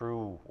getting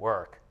through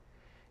work,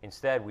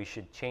 instead we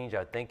should change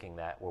our thinking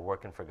that we're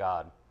working for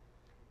God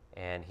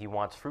and He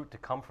wants fruit to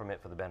come from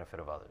it for the benefit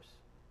of others.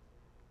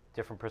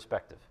 Different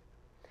perspective.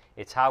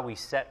 It's how we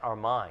set our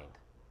mind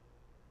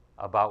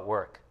about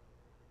work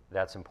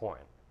that's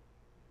important.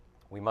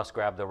 We must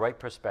grab the right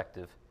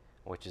perspective,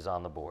 which is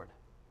on the board.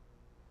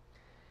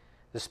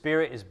 The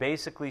Spirit is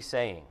basically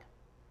saying,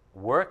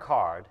 work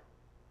hard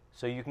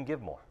so you can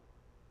give more.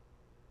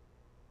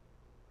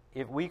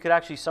 If we could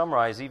actually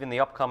summarize even the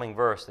upcoming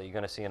verse that you're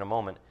going to see in a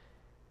moment,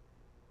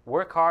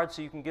 work hard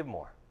so you can give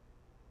more.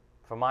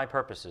 For my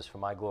purposes, for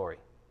my glory.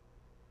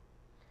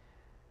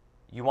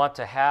 You want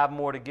to have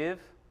more to give?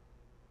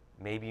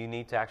 Maybe you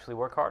need to actually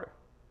work harder,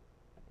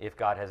 if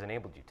God has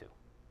enabled you to.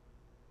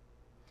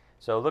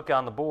 So look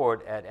on the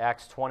board at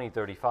Acts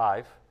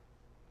 20:35.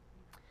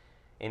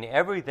 In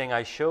everything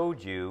I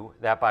showed you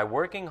that by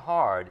working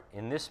hard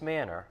in this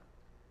manner,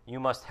 you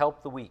must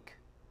help the weak.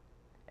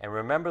 And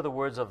remember the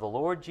words of the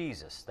Lord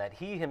Jesus, that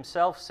He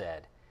Himself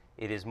said,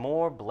 it is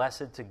more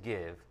blessed to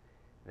give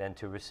than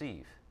to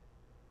receive.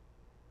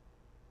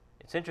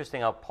 It's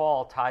interesting how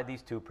Paul tied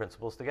these two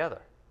principles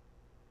together.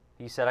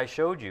 He said, I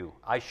showed you,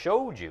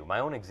 my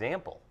own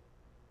example,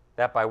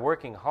 that by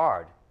working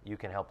hard, you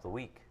can help the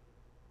weak.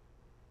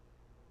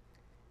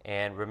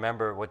 And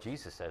remember what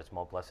Jesus said, it's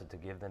more blessed to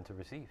give than to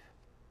receive.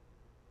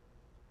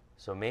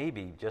 So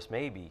maybe, just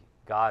maybe,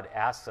 God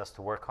asks us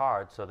to work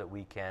hard so that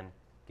we can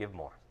give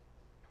more.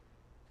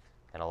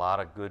 And a lot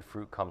of good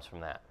fruit comes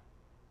from that.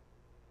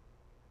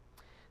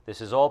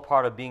 This is all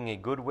part of being a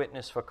good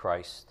witness for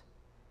Christ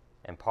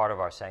and part of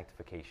our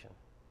sanctification.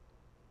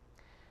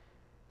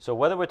 So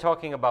whether we're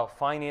talking about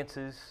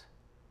finances,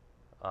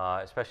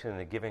 especially in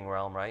the giving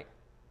realm, right?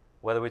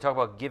 Whether we talk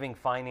about giving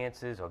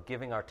finances or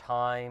giving our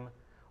time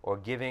or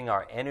giving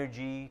our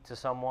energy to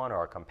someone or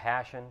our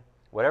compassion,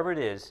 whatever it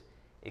is,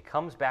 it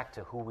comes back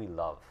to who we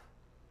love.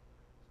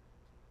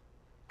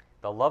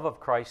 The love of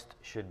Christ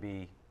should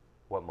be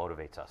what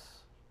motivates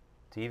us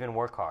to even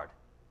work hard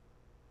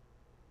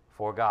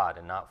for God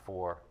and not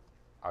for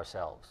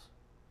ourselves.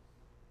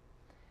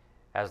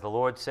 As the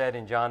Lord said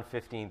in John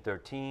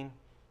 15:13,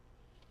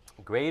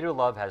 greater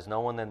love has no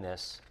one than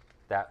this,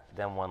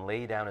 than one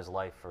lay down his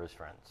life for his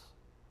friends.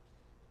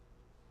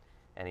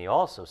 And he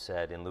also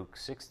said in Luke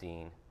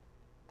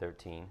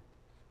 16:13,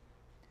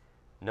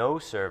 no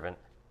servant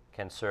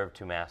can serve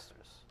two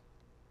masters,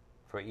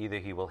 for either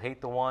he will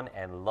hate the one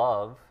and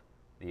love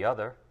the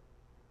other,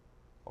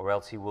 or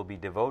else he will be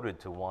devoted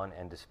to one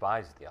and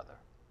despise the other.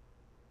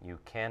 You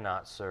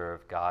cannot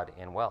serve God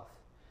and wealth.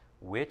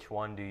 Which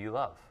one do you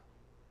love?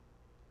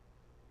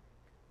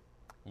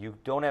 You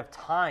don't have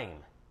time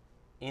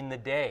in the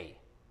day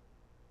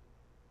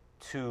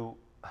to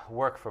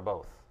work for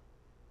both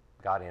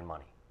God and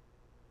money.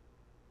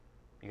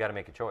 You got to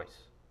make a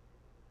choice.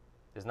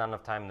 There's not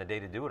enough time in the day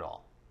to do it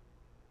all,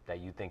 that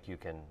you think you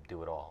can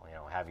do it all. You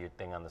know, have your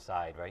thing on the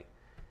side, right?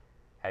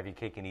 Have your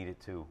cake and eat it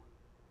too.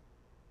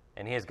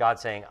 And here's God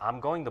saying,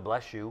 I'm going to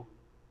bless you.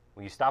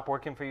 Will you stop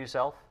working for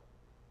yourself?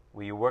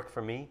 Will you work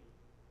for me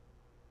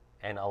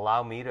and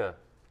allow me to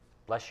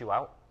bless you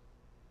out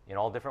in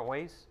all different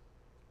ways?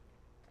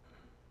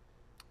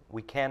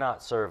 We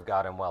cannot serve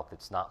God and wealth.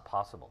 It's not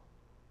possible.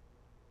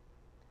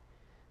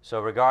 So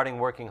regarding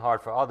working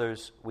hard for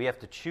others, we have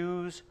to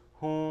choose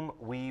whom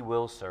we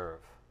will serve,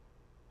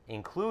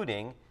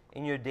 including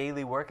in your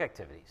daily work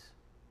activities.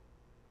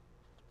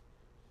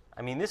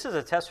 I mean, this is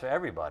a test for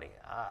everybody.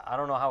 I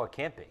don't know how it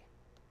can't be.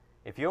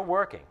 If you're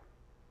working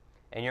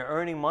and you're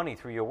earning money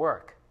through your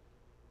work,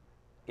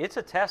 it's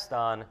a test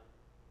on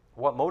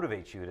what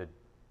motivates you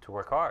to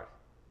work hard.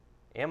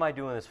 Am I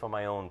doing this for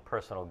my own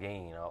personal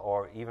gain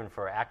or even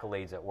for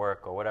accolades at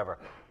work or whatever?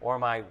 Or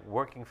am I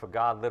working for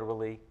God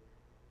literally?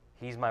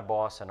 He's my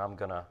boss and I'm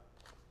going to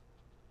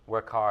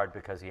work hard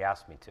because He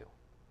asked me to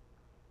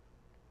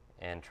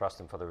and trust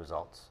Him for the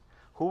results.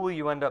 Who will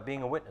you end up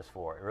being a witness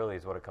for? It really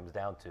is what it comes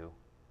down to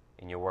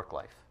in your work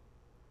life.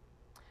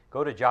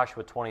 Go to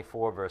Joshua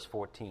 24, verse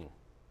 14.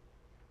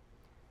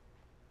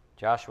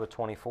 Joshua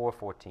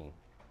 24:14.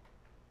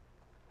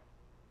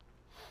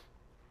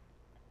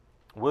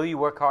 Will you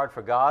work hard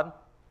for God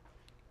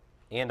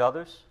and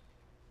others?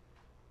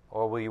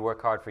 Or will you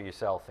work hard for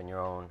yourself and your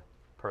own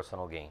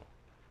personal gain?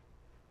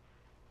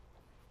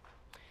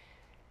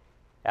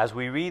 As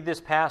we read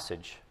this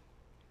passage,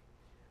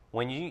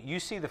 when you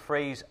see the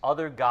phrase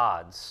other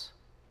gods,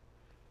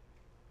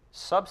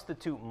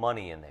 substitute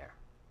money in there.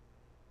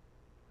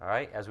 All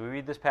right? As we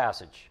read this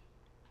passage,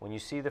 when you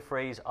see the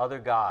phrase other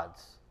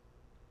gods,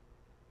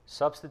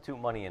 substitute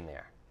money in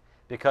there.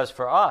 Because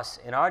for us,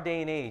 in our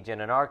day and age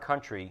and in our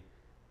country,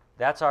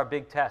 that's our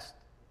big test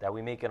that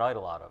we make an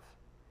idol out of.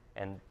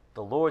 And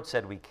the Lord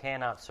said we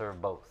cannot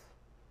serve both.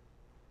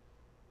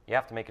 You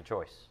have to make a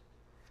choice.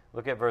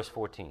 Look at verse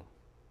 14.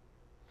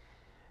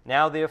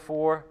 Now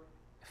therefore,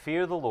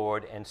 fear the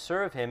Lord and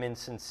serve him in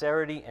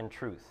sincerity and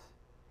truth,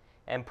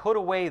 and put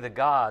away the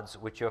gods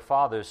which your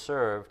fathers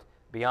served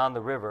beyond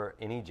the river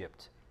in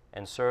Egypt,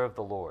 and serve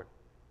the Lord.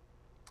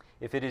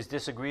 If it is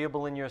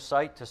disagreeable in your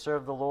sight to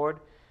serve the Lord,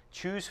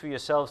 choose for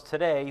yourselves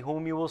today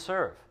whom you will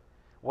serve,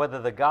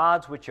 whether the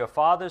gods which your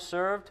fathers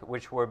served,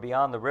 which were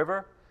beyond the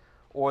river,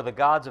 or the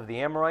gods of the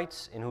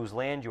Amorites in whose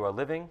land you are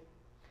living.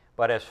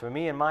 But as for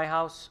me and my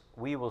house,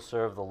 we will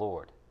serve the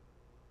Lord.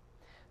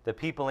 The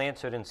people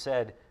answered and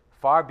said,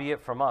 Far be it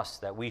from us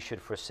that we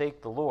should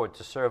forsake the Lord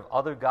to serve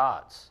other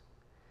gods.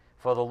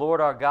 For the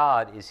Lord our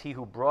God is he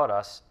who brought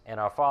us and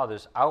our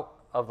fathers out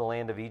of the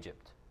land of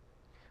Egypt,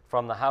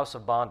 from the house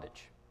of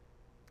bondage,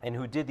 and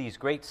who did these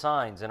great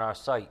signs in our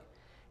sight,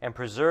 and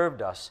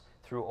preserved us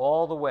through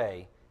all the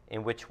way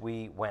in which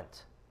we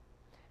went,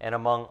 and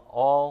among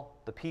all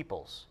the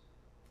peoples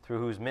through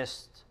whose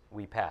midst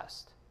we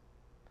passed.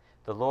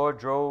 The Lord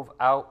drove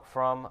out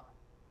from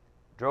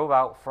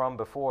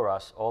before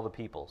us all the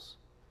peoples,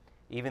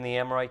 even the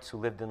Amorites who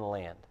lived in the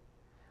land.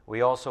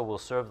 We also will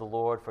serve the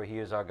Lord, for he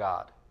is our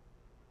God.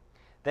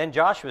 Then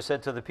Joshua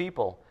said to the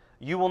people,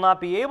 You will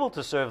not be able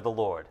to serve the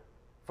Lord,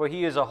 for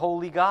he is a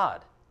holy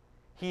God.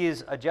 He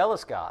is a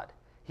jealous God.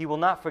 He will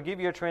not forgive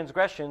your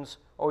transgressions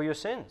or your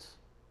sins.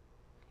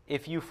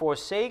 If you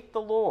forsake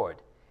the Lord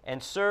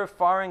and serve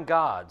foreign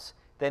gods,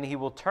 then he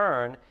will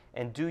turn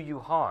and do you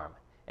harm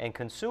and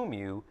consume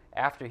you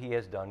after he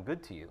has done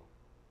good to you.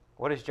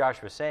 What is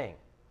Joshua saying?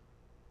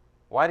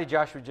 Why did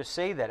Joshua just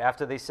say that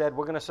after they said,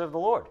 we're going to serve the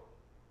Lord?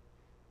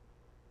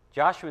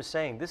 Joshua is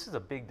saying, this is a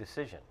big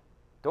decision.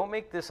 Don't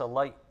make this a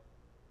light,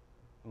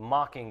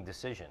 mocking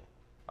decision.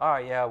 All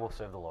right, yeah, we'll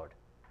serve the Lord.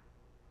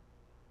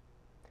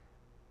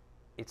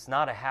 It's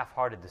not a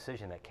half-hearted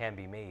decision that can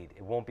be made.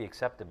 It won't be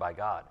accepted by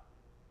God.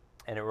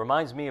 And it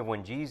reminds me of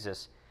when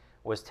Jesus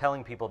was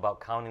telling people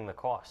about counting the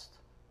cost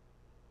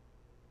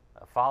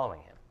of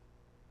following him.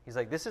 He's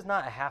like, this is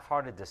not a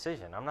half-hearted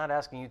decision. I'm not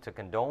asking you to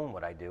condone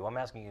what I do. I'm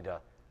asking you to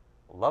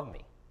love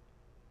me.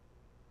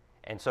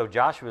 And so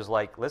Joshua's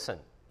like, listen,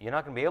 you're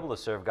not going to be able to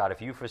serve God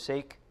if you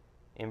forsake,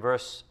 in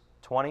verse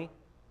 20,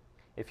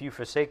 if you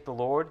forsake the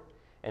Lord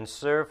and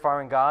serve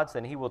foreign gods,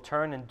 then he will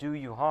turn and do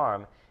you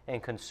harm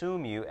and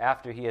consume you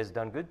after he has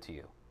done good to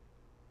you.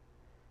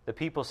 The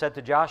people said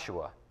to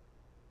Joshua,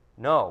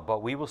 No,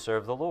 but we will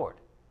serve the Lord.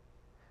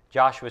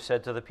 Joshua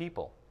said to the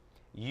people,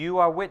 You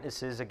are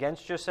witnesses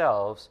against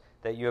yourselves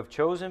that you have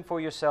chosen for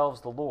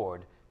yourselves the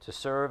Lord to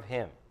serve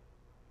him.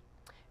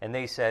 And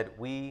they said,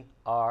 We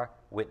are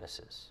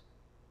witnesses.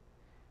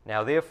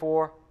 Now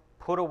therefore,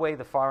 put away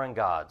the foreign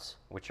gods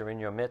which are in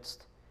your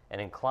midst, and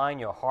incline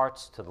your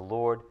hearts to the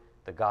Lord,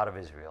 the God of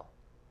Israel.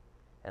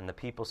 And the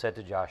people said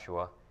to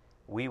Joshua,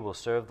 We will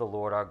serve the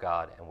Lord our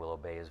God and will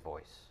obey his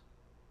voice.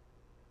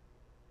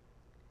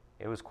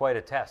 It was quite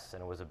a test,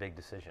 and it was a big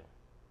decision.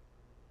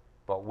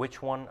 But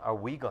which one are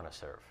we going to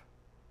serve?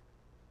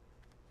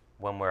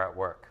 When we're at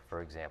work,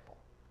 for example.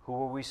 Who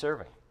are we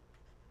serving?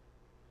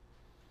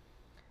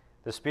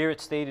 The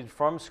Spirit stated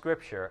from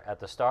Scripture at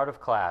the start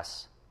of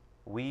class,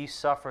 we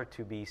suffer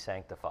to be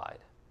sanctified,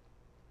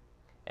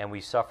 and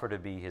we suffer to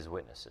be his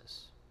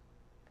witnesses.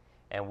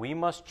 And we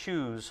must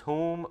choose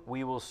whom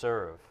we will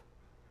serve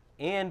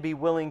and be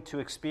willing to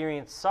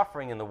experience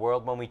suffering in the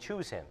world when we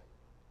choose him,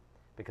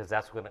 because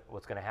that's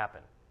what's going to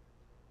happen.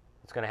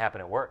 It's going to happen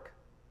at work.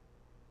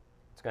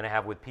 It's going to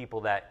happen with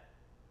people that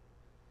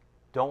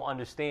don't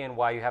understand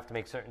why you have to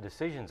make certain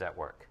decisions at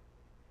work,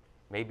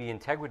 maybe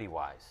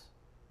integrity-wise.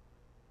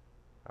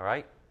 All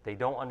right? They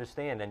don't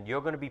understand, and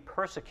you're going to be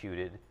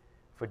persecuted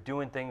for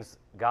doing things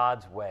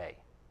God's way,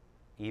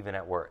 even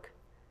at work.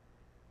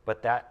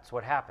 But that's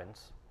what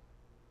happens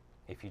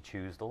if you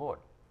choose the Lord.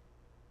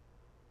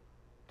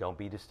 Don't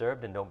be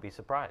disturbed and don't be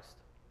surprised.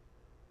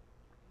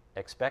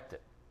 Expect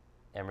it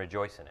and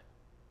rejoice in it.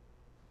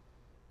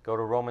 Go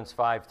to Romans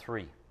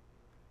 5:3.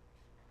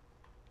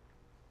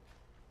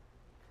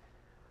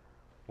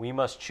 We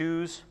must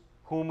choose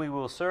whom we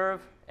will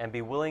serve and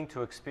be willing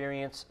to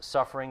experience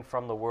suffering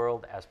from the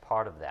world as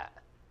part of that.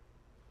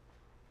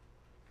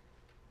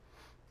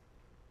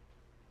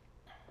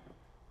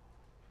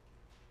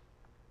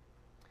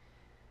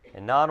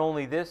 And not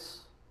only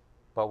this,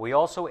 but we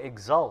also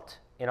exult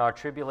in our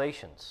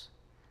tribulations,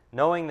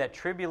 knowing that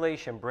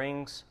tribulation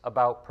brings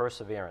about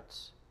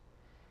perseverance,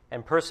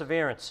 and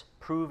perseverance,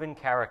 proven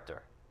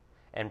character,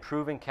 and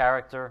proven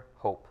character,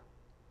 hope.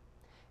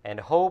 And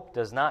hope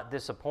does not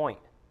disappoint,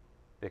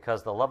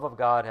 because the love of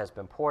God has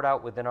been poured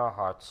out within our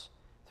hearts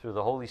through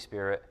the Holy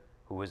Spirit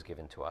who was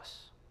given to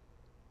us.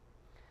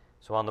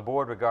 So on the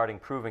board regarding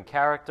proven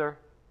character,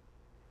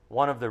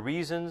 one of the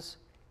reasons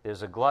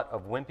there's a glut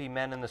of wimpy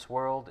men in this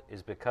world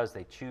is because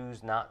they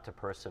choose not to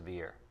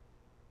persevere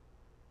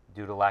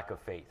due to lack of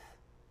faith.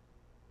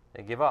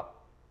 They give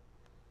up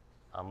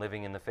on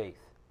living in the faith.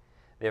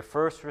 Their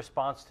first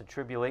response to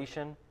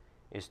tribulation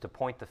is to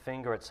point the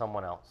finger at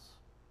someone else.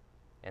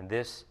 And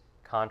this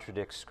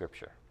contradicts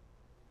Scripture,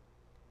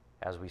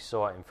 as we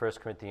saw in 1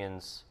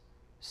 Corinthians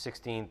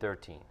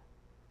 16:13.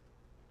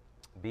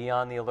 Be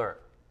on the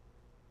alert.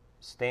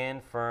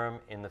 Stand firm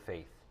in the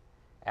faith.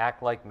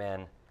 Act like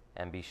men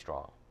and be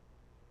strong.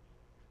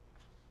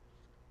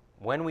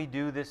 When we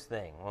do this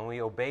thing, when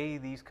we obey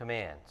these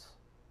commands,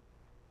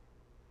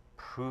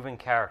 proven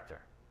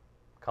character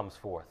comes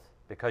forth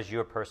because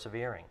you're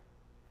persevering.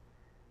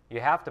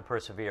 You have to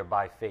persevere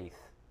by faith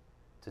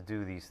to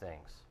do these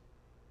things.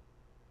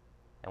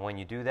 And when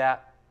you do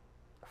that,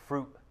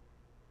 fruit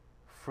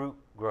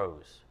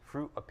grows,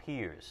 fruit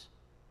appears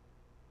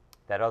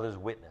that others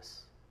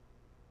witness.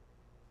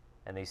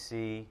 And they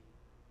see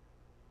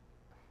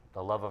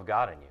the love of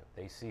God in you.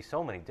 They see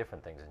so many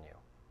different things in you.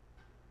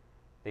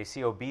 They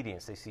see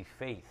obedience, they see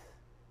faith.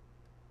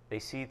 They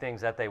see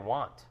things that they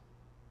want,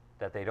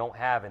 that they don't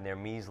have in their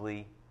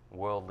measly,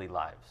 worldly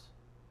lives.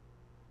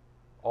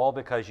 All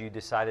because you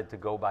decided to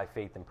go by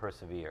faith and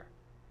persevere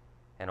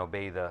and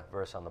obey the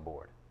verse on the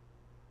board.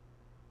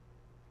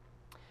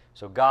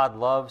 So God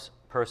loves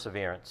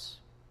perseverance,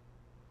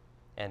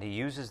 and He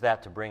uses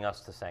that to bring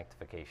us to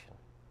sanctification.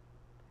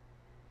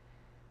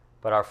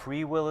 But our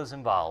free will is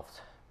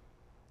involved,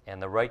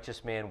 and the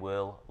righteous man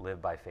will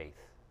live by faith.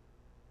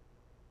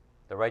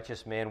 The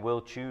righteous man will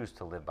choose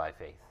to live by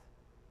faith.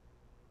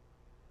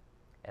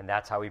 And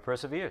that's how he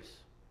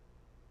perseveres.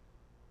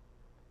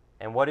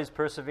 And what is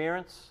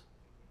perseverance?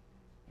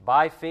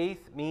 By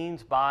faith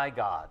means by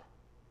God,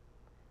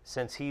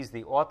 since He's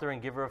the author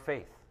and giver of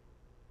faith.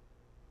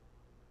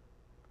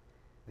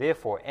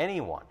 Therefore,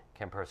 anyone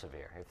can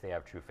persevere if they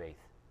have true faith.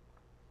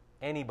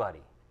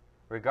 Anybody,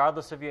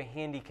 regardless of your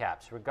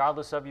handicaps,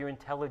 regardless of your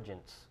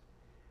intelligence,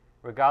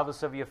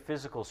 regardless of your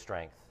physical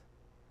strength,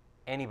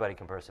 anybody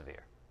can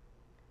persevere.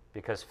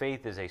 Because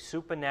faith is a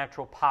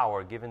supernatural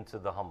power given to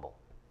the humble.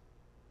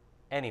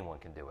 Anyone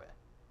can do it,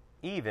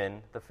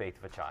 even the faith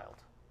of a child.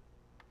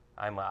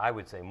 I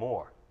would say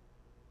more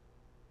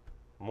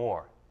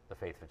the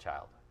faith of a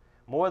child.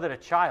 More that a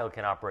child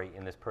can operate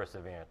in this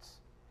perseverance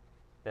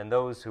than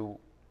those who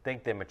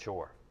think they're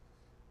mature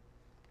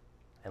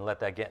and let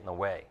that get in the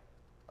way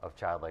of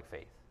childlike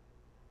faith.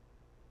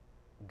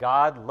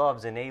 God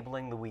loves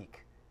enabling the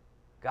weak.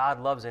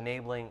 God loves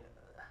enabling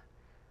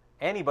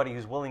anybody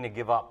who's willing to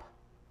give up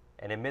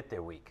and admit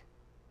they're weak.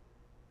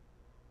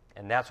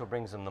 And that's what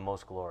brings them the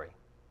most glory.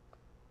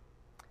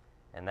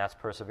 And that's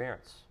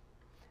perseverance.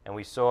 And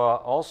we saw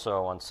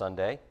also on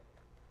Sunday,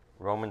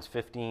 Romans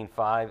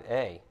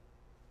 15:5a.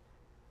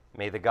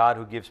 May the God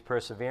who gives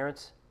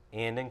perseverance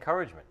and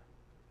encouragement.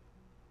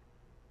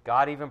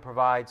 God even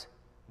provides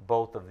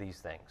both of these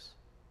things.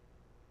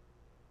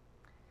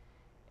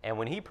 And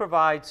when He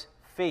provides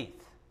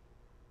faith,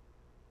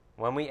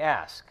 when we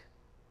ask,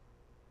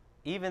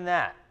 even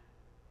that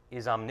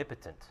is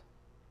omnipotent.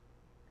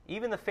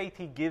 Even the faith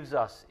He gives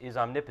us is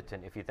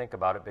omnipotent, if you think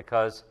about it,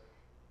 because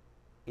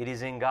it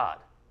is in God.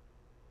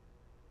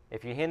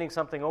 If you're handing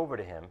something over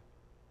to Him,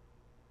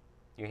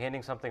 you're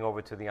handing something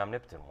over to the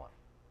omnipotent one.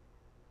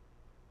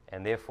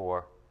 And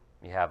therefore,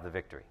 you have the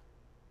victory.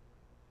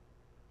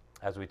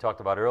 As we talked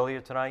about earlier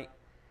tonight,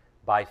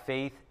 by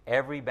faith,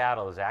 every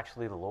battle is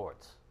actually the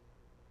Lord's.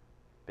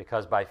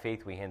 Because by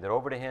faith we hand it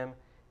over to Him,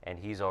 and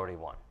He's already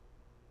won.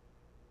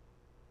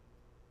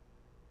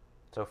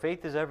 So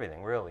faith is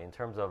everything, really, in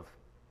terms of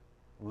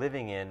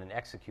living in and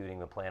executing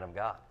the plan of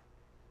God.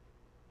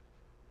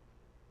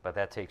 But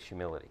that takes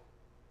humility.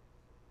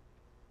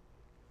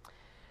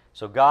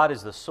 So God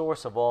is the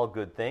source of all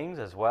good things,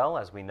 as well,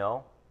 as we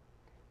know.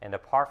 And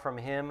apart from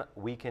Him,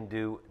 we can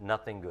do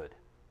nothing good.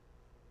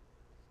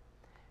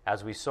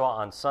 As we saw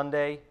on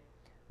Sunday,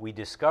 we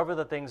discover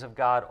the things of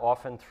God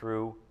often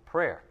through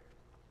prayer.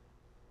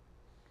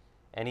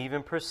 And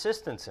even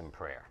persistence in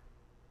prayer.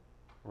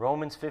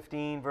 Romans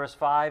 15, verse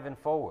 5 and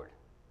forward.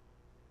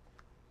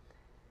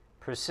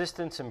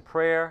 Persistence in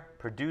prayer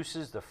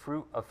produces the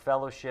fruit of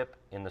fellowship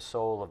in the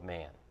soul of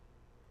man.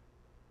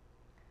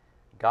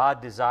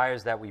 God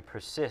desires that we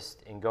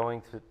persist in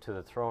going to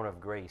the throne of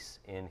grace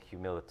in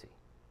humility.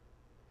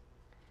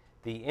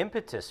 The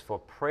impetus for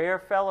prayer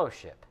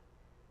fellowship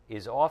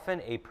is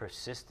often a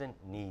persistent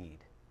need.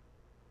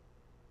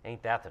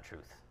 Ain't that the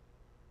truth?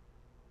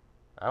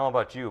 I don't know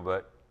about you,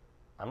 but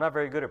I'm not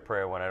very good at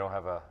prayer when I don't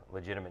have a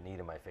legitimate need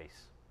in my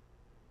face.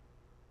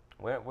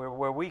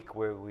 We're weak.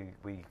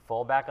 We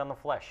fall back on the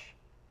flesh.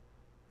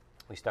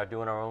 We start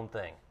doing our own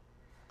thing.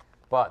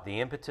 But the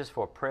impetus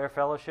for prayer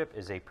fellowship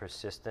is a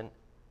persistent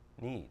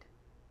need.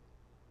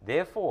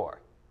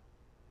 Therefore,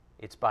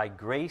 It's by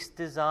grace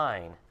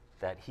design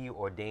that he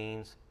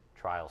ordains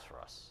trials for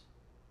us.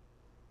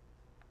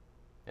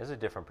 There's a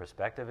different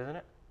perspective, isn't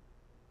it?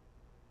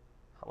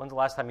 When's the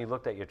last time you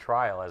looked at your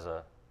trial as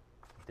a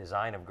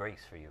design of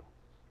grace for you?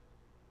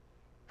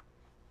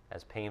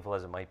 As painful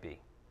as it might be.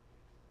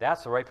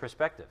 That's the right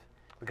perspective.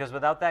 Because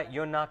without that,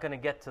 you're not going to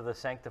get to the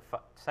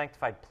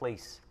sanctified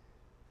place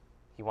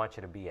he wants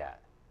you to be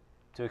at.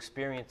 To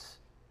experience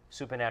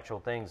supernatural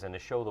things and to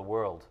show the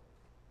world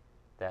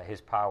that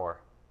his power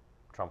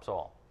trumps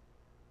all.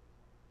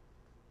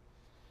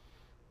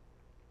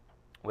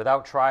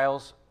 Without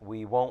trials,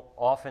 we won't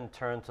often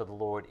turn to the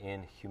Lord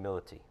in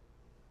humility,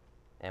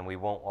 and we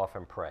won't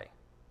often pray.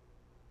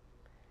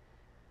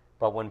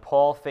 But when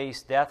Paul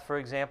faced death, for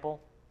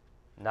example,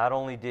 not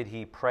only did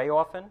he pray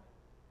often,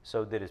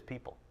 so did his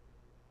people.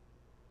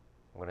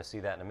 We're going to see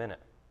that in a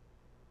minute.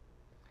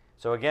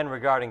 So again,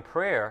 regarding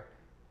prayer,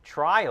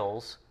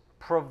 trials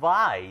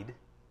provide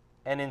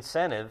an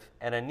incentive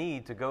and a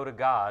need to go to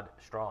God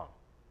strong.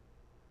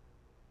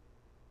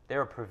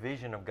 They're a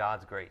provision of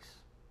God's grace.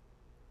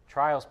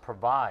 Trials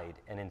provide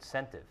an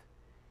incentive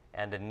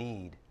and a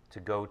need to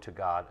go to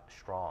God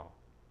strong.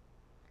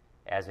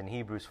 As in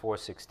Hebrews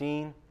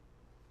 4:16,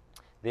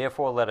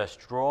 therefore let us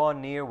draw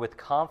near with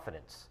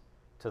confidence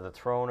to the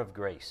throne of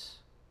grace,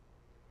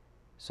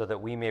 so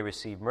that we may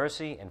receive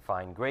mercy and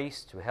find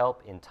grace to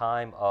help in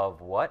time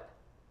of what?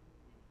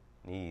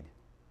 Need.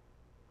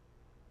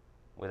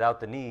 Without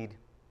the need,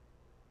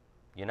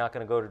 you're not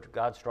going to go to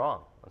God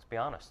strong. Let's be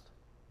honest.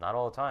 Not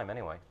all the time,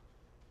 anyway.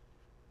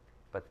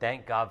 But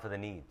thank God for the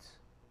needs,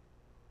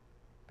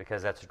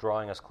 because that's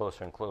drawing us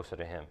closer and closer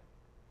to him.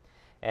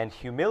 And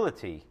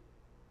humility,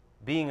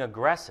 being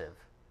aggressive,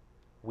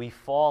 we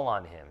fall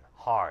on him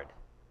hard.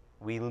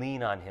 We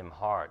lean on him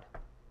hard,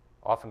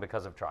 often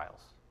because of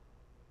trials.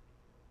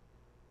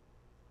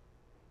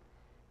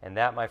 And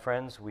that, my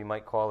friends, we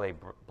might call a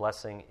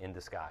blessing in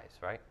disguise,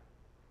 right?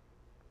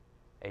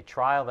 A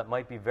trial that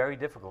might be very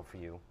difficult for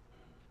you,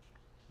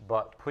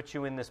 but puts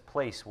you in this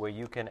place where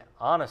you can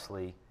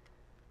honestly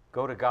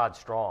go to God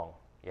strong.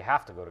 You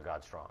have to go to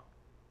God strong.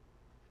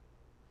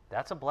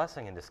 That's a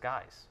blessing in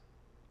disguise.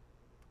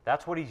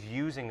 That's what he's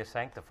using to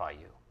sanctify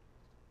you.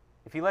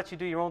 If he lets you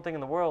do your own thing in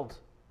the world,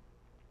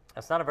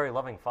 that's not a very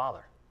loving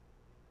father,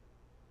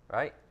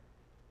 right?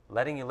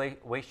 Letting you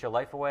waste your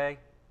life away,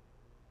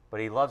 but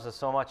he loves us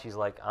so much, he's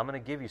like, I'm going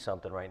to give you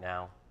something right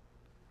now.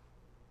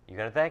 You're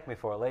going to thank me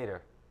for it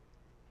later.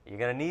 You're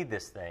going to need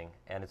this thing,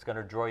 and it's going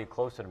to draw you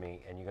closer to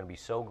me, and you're going to be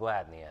so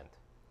glad in the end.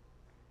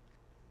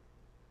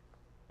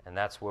 And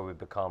that's where we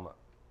become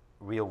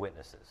real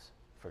witnesses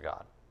for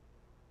God.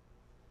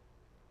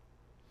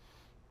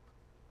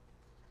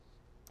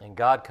 And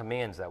God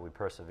commands that we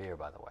persevere,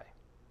 by the way.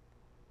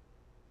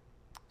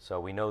 So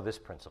we know this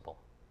principle.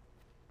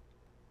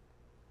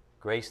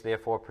 Grace,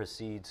 therefore,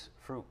 precedes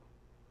fruit.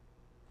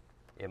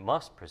 It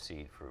must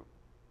precede fruit.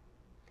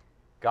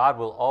 God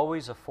will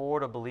always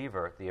afford a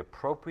believer the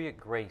appropriate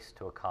grace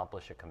to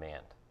accomplish a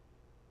command.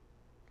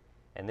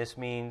 And this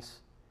means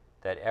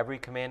that every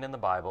command in the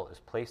Bible is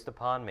placed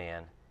upon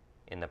man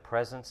in the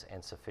presence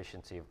and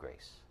sufficiency of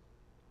grace.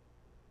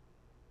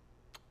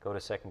 Go to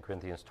 2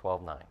 Corinthians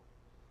 12:9.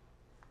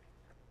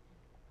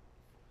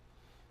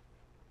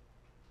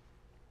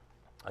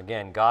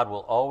 Again, God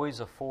will always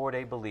afford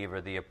a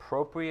believer the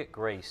appropriate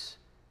grace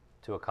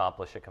to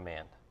accomplish a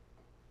command.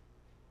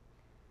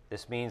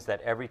 This means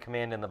that every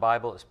command in the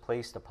Bible is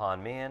placed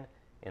upon man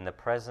in the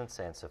presence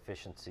and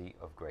sufficiency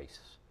of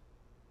grace.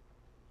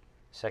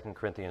 2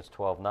 Corinthians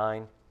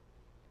 12:9.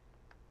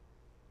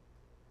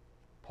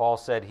 Paul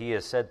said, he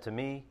has said to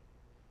me,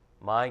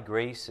 my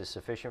grace is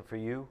sufficient for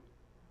you,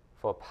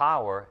 for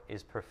power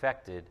is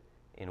perfected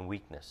in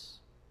weakness.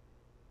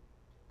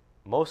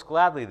 Most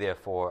gladly,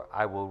 therefore,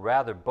 I will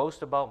rather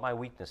boast about my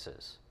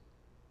weaknesses,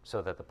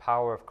 so that the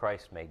power of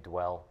Christ may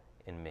dwell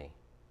in me.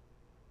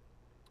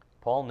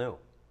 Paul knew.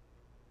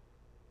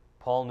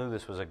 Paul knew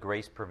this was a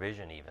grace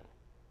provision even,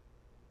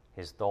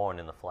 his thorn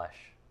in the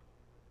flesh.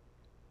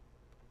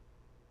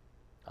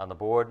 On the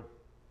board,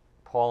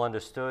 Paul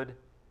understood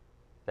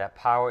that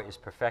power is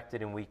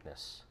perfected in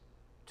weakness,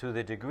 to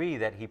the degree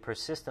that he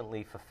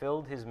persistently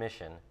fulfilled his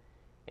mission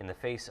in the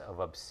face of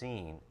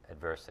obscene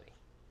adversity,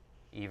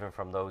 even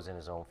from those in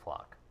his own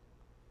flock.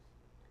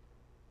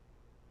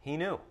 He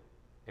knew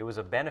it was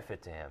a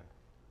benefit to him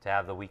to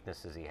have the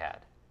weaknesses he had.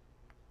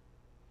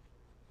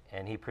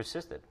 And he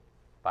persisted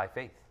by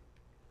faith.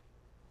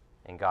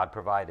 And God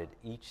provided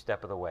each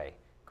step of the way.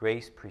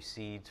 Grace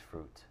precedes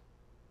fruit.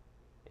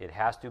 It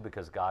has to,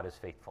 because God is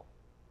faithful.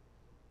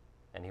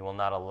 And he will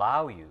not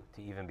allow you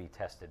to even be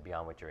tested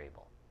beyond what you're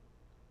able.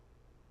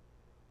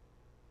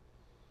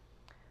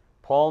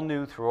 Paul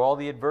knew through all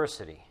the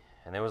adversity,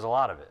 and there was a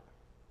lot of it,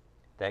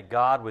 that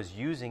God was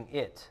using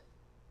it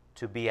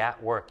to be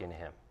at work in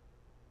him.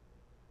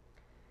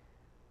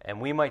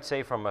 And we might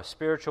say, from a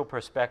spiritual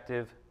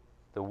perspective,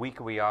 the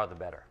weaker we are, the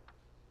better.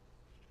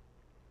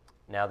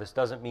 Now, this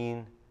doesn't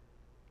mean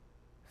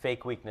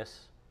fake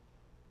weakness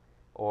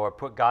or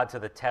put God to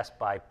the test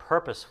by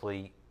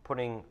purposefully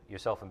putting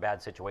yourself in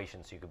bad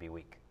situations so you could be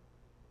weak.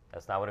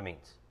 That's not what it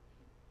means.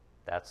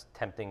 That's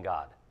tempting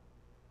God.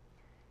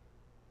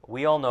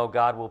 We all know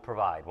God will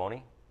provide, won't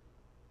he?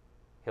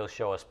 He'll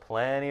show us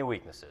plenty of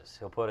weaknesses.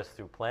 He'll put us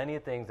through plenty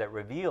of things that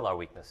reveal our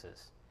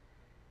weaknesses.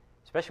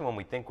 Especially when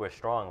we think we're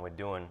strong, we're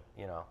doing,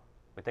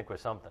 we think we're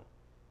something.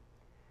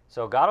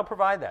 So God will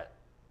provide that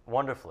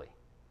wonderfully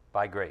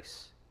by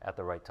grace at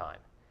the right time.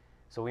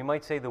 So we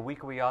might say the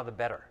weaker we are, the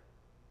better.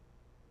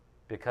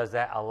 Because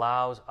that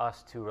allows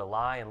us to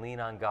rely and lean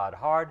on God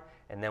hard,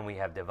 and then we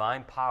have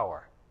divine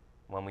power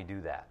when we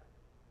do that.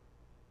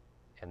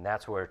 And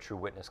that's where a true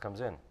witness comes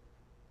in.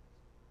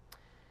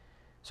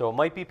 So it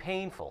might be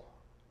painful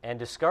and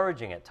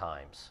discouraging at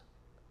times,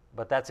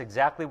 but that's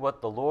exactly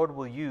what the Lord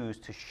will use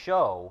to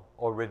show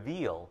or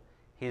reveal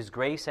his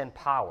grace and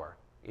power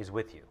is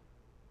with you.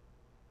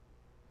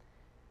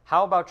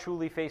 How about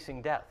truly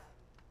facing death?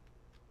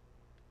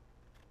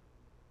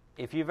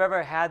 If you've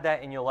ever had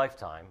that in your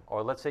lifetime,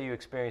 or let's say you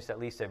experienced at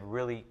least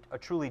a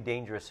truly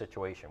dangerous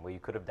situation where you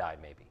could have died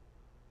maybe,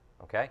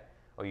 okay?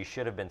 Or you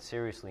should have been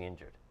seriously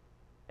injured,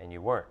 and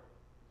you weren't.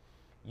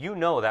 You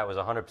know that was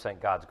 100%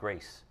 God's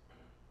grace,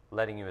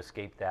 letting you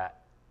escape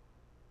that,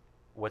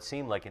 what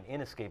seemed like an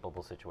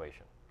inescapable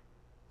situation.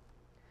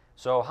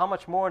 So how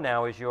much more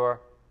now is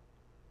your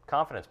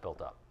confidence built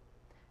up?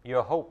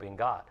 Your hope in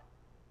God.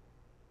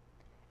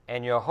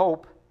 And your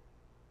hope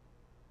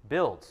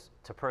builds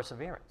to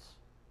perseverance.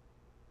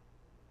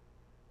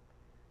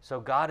 So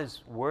God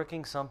is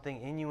working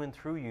something in you and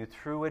through you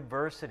through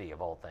adversity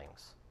of all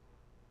things.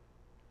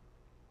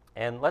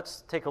 And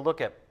let's take a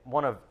look at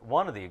one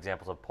of the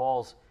examples of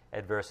Paul's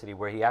adversity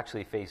where he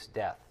actually faced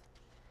death.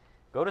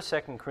 Go to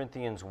 2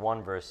 Corinthians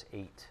 1, verse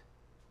 8.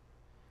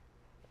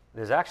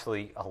 There's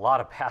actually a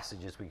lot of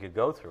passages we could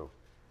go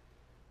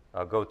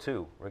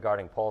to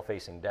regarding Paul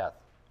facing death.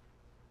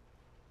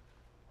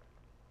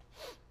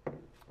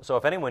 So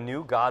if anyone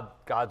knew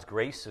God's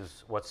grace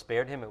is what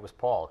spared him, it was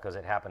Paul, because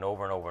it happened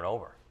over and over and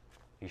over.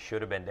 He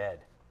should have been dead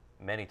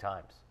many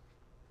times.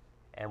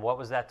 And what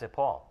was that to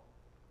Paul?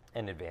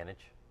 An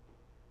advantage.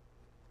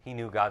 He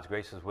knew God's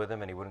grace was with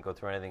him and he wouldn't go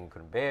through anything he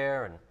couldn't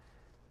bear. And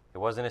it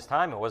wasn't his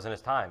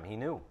time. He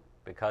knew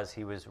because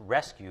he was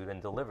rescued and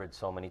delivered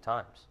so many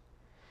times.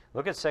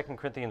 Look at 2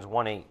 Corinthians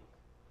 1:8.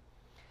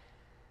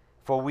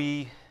 For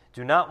we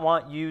do not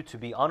want you to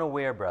be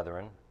unaware,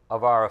 brethren,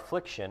 of our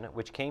affliction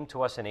which came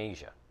to us in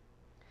Asia,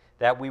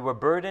 that we were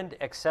burdened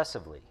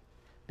excessively,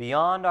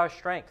 beyond our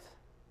strength,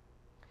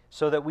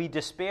 so that we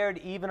despaired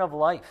even of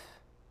life.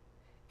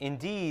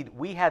 Indeed,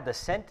 we had the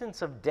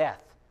sentence of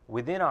death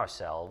within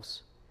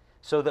ourselves,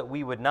 so that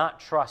we would not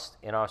trust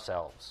in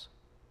ourselves,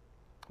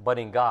 but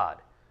in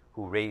God,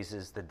 who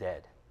raises the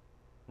dead.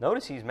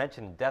 Notice he's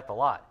mentioned death a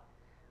lot.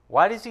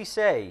 Why does he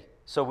say,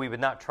 so we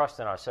would not trust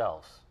in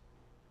ourselves,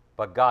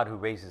 but God who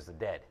raises the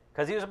dead?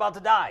 Because he was about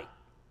to die.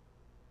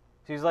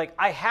 So he's like,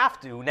 I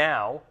have to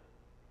now,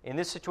 in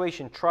this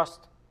situation,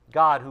 trust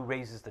God who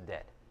raises the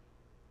dead.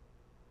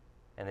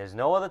 And there's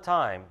no other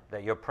time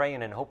that you're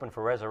praying and hoping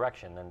for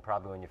resurrection than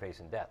probably when you're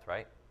facing death,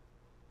 right?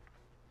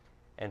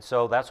 And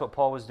so that's what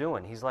Paul was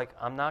doing. He's like,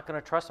 I'm not going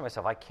to trust in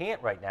myself. I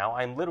can't right now.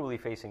 I'm literally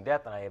facing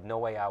death and I have no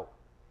way out.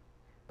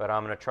 But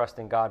I'm going to trust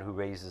in God who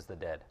raises the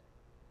dead,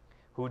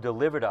 who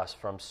delivered us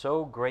from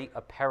so great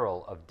a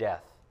peril of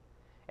death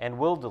and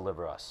will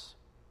deliver us.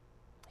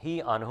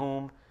 He on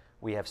whom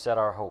we have set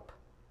our hope,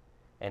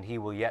 and he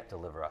will yet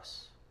deliver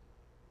us.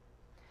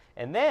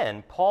 And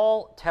then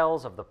Paul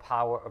tells of the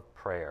power of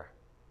prayer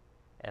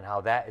and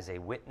how that is a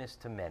witness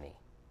to many.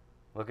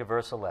 Look at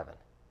verse 11.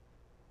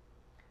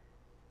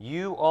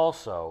 You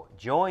also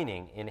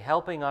joining in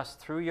helping us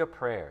through your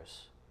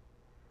prayers,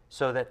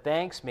 so that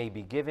thanks may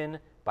be given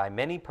by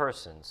many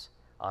persons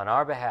on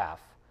our behalf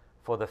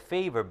for the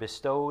favor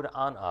bestowed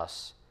on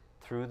us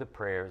through the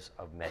prayers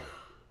of many.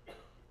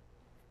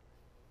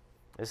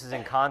 This is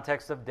in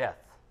context of death,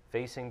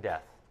 facing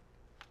death.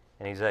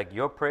 And he's like,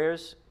 your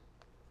prayers,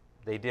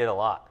 they did a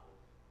lot.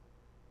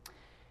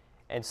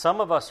 And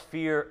some of us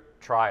fear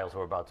trials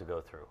we're about to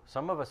go through.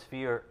 Some of us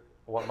fear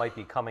what might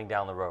be coming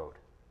down the road.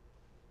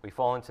 We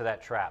fall into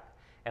that trap.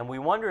 And we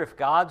wonder if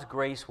God's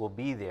grace will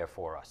be there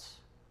for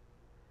us.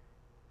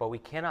 But we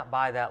cannot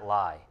buy that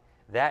lie.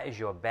 That is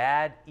your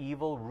bad,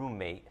 evil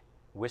roommate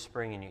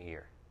whispering in your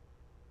ear,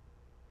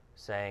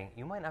 saying,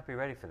 you might not be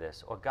ready for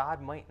this, or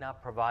God might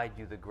not provide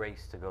you the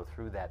grace to go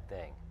through that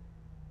thing.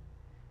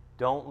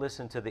 Don't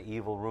listen to the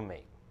evil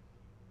roommate.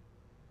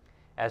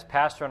 As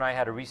Pastor and I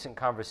had a recent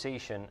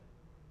conversation,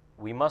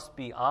 we must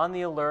be on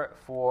the alert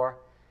for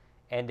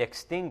and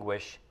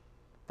extinguish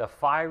the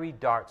fiery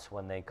darts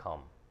when they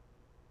come.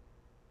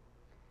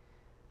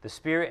 The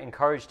Spirit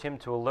encouraged him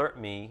to alert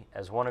me,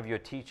 as one of your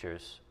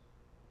teachers,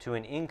 to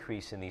an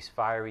increase in these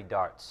fiery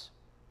darts.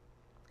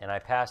 And I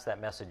pass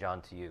that message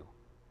on to you.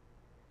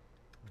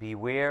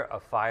 Beware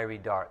of fiery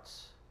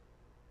darts,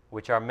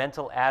 which are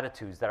mental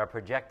attitudes that are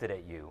projected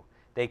at you.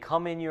 They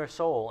come in your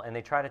soul and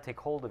they try to take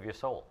hold of your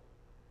soul.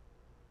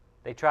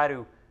 They try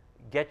to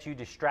get you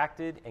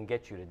distracted and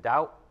get you to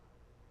doubt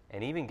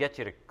and even get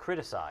you to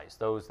criticize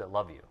those that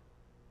love you.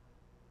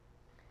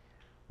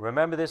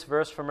 Remember this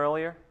verse from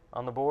earlier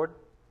on the board?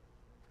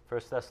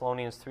 1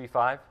 Thessalonians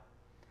 3:5.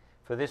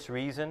 For this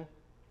reason,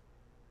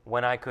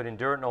 when I could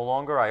endure it no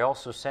longer, I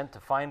also sent to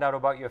find out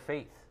about your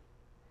faith,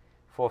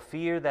 for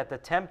fear that the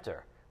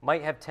tempter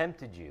might have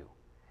tempted you,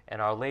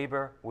 and our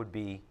labor would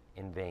be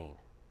in vain.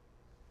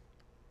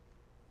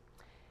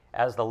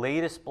 As the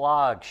latest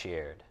blog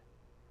shared,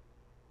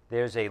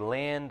 there's a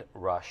land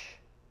rush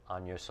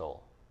on your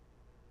soul.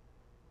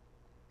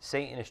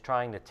 Satan is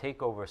trying to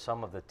take over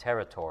some of the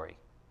territory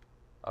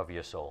of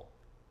your soul,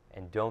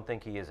 and don't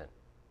think he isn't.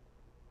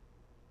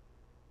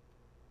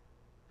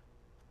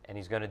 And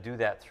he's going to do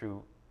that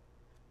through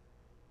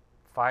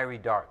fiery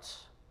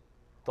darts,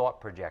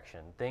 thought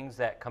projection, things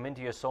that come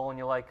into your soul and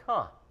you're like,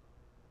 I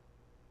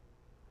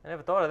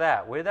never thought of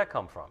that. Where did that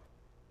come from?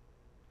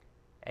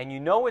 And you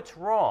know it's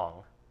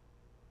wrong,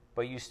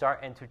 but you start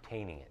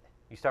entertaining it.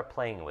 You start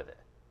playing with it,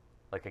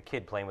 like a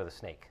kid playing with a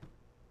snake.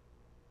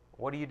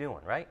 What are you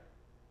doing, right?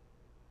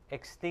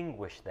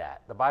 Extinguish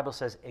that. The Bible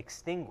says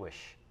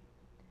extinguish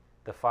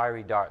the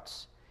fiery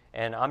darts.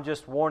 And I'm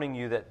just warning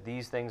you that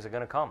these things are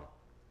going to come.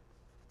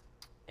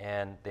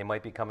 And they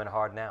might be coming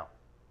hard now.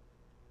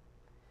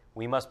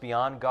 We must be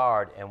on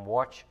guard and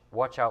watch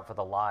out for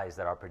the lies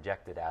that are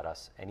projected at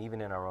us, and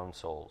even in our own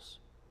souls.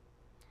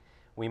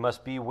 We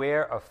must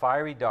beware of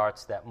fiery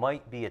darts that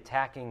might be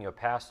attacking your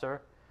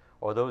pastor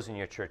or those in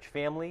your church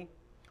family,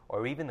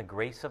 or even the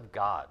grace of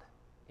God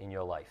in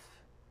your life,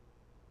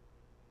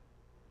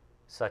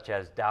 such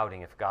as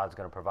doubting if God's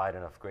going to provide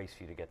enough grace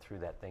for you to get through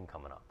that thing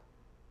coming up.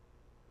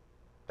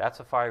 That's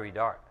a fiery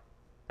dart.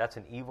 That's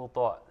an evil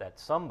thought that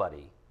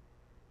somebody,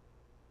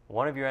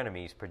 one of your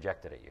enemies,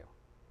 projected at you.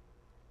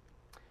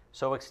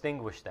 So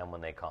extinguish them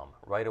when they come,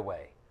 right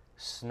away.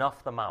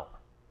 Snuff them out,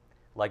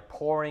 like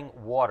pouring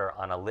water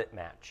on a lit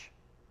match.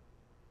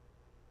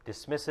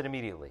 Dismiss it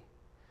immediately.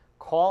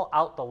 Call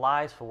out the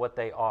lies for what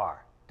they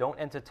are. Don't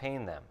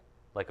entertain them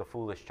like a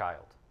foolish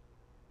child.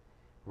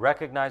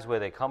 Recognize where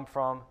they come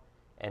from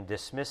and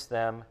dismiss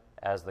them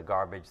as the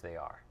garbage they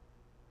are.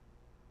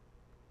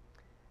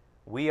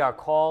 We are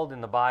called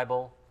in the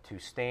Bible to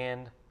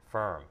stand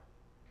firm.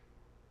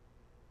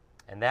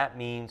 And that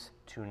means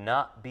to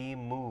not be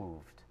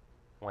moved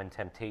when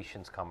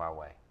temptations come our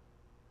way.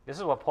 This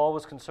is what Paul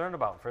was concerned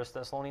about in 1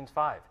 Thessalonians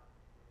 5.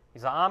 He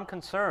said, I'm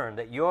concerned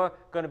that you're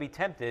going to be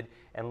tempted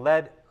and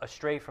led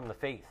astray from the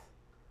faith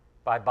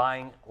by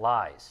buying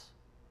lies.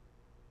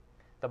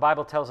 The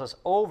Bible tells us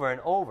over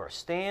and over,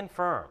 stand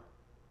firm.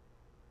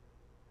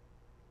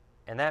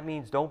 And that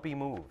means don't be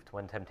moved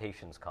when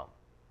temptations come.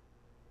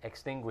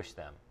 Extinguish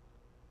them.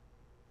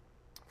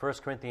 1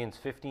 Corinthians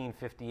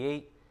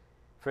 15:58,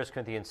 1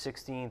 Corinthians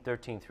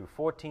 16:13 through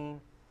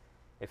 14,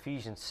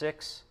 Ephesians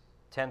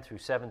 6:10 through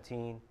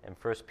 17, and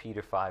 1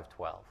 Peter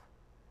 5:12.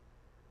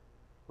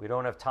 We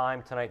don't have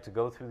time tonight to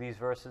go through these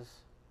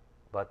verses,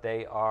 but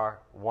they are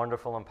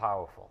wonderful and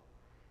powerful.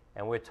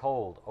 And we're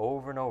told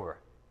over and over,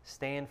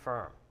 stand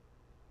firm.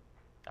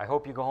 I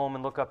hope you go home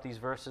and look up these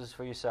verses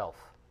for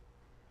yourself.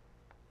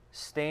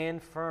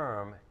 Stand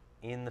firm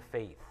in the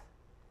faith,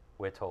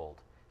 we're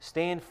told.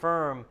 Stand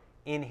firm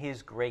in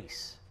His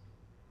grace.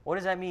 What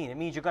does that mean? It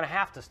means you're going to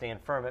have to stand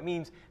firm. It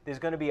means there's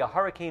going to be a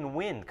hurricane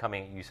wind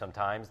coming at you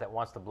sometimes that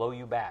wants to blow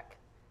you back,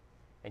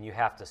 and you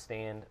have to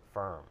stand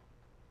firm.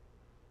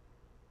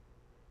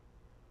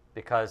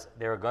 Because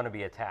there are going to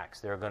be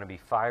attacks. There are going to be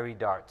fiery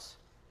darts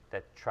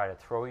that try to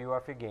throw you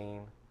off your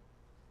game,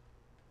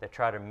 that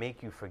try to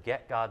make you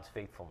forget God's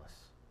faithfulness.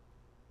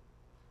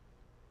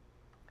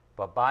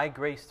 But by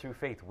grace through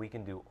faith, we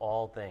can do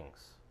all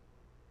things.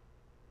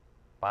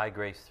 By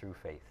grace through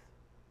faith.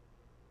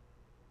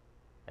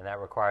 And that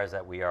requires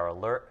that we are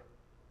alert,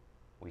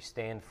 we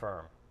stand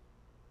firm,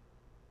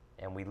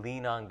 and we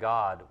lean on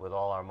God with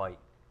all our might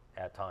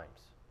at times.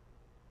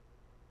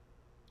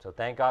 So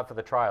thank God for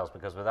the trials,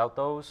 because without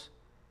those,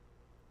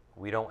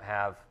 we don't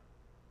have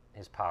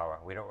His power.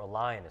 We don't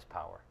rely on His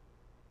power.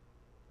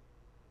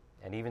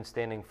 And even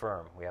standing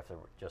firm, we have to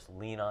just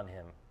lean on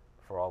Him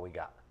for all we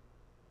got.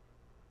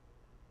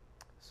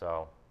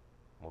 So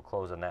we'll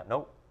close on that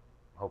note.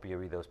 Hope you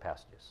read those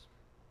passages.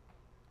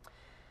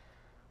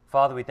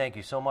 Father, we thank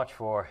you so much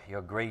for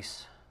your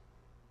grace,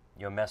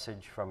 your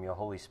message from your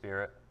Holy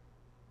Spirit,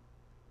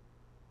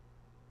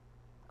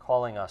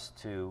 calling us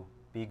to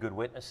be good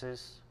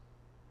witnesses,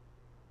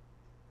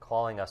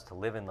 calling us to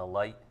live in the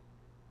light,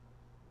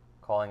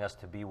 calling us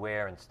to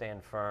beware and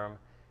stand firm.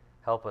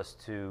 Help us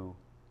to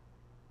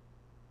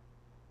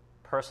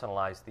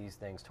personalize these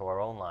things to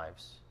our own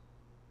lives.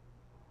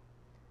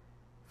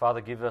 Father,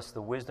 give us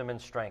the wisdom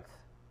and strength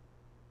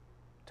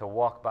to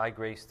walk by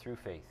grace through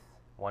faith,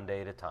 one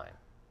day at a time.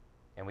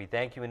 And we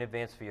thank you in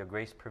advance for your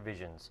grace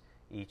provisions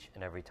each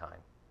and every time.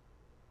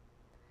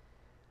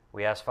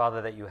 We ask,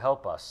 Father, that you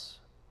help us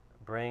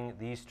bring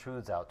these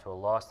truths out to a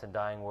lost and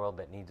dying world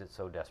that needs it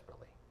so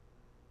desperately.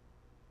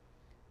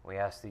 We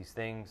ask these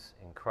things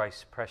in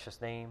Christ's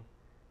precious name,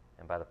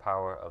 and by the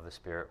power of the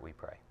Spirit we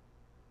pray.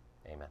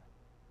 Amen.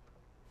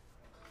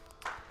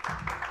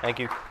 Thank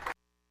you.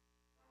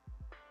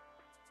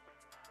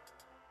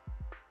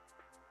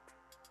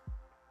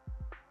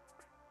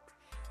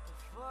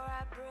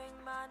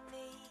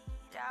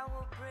 I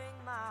will bring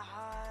my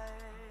heart.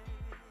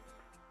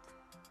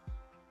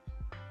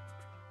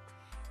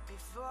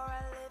 Before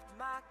I lift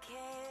my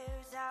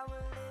cares, I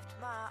will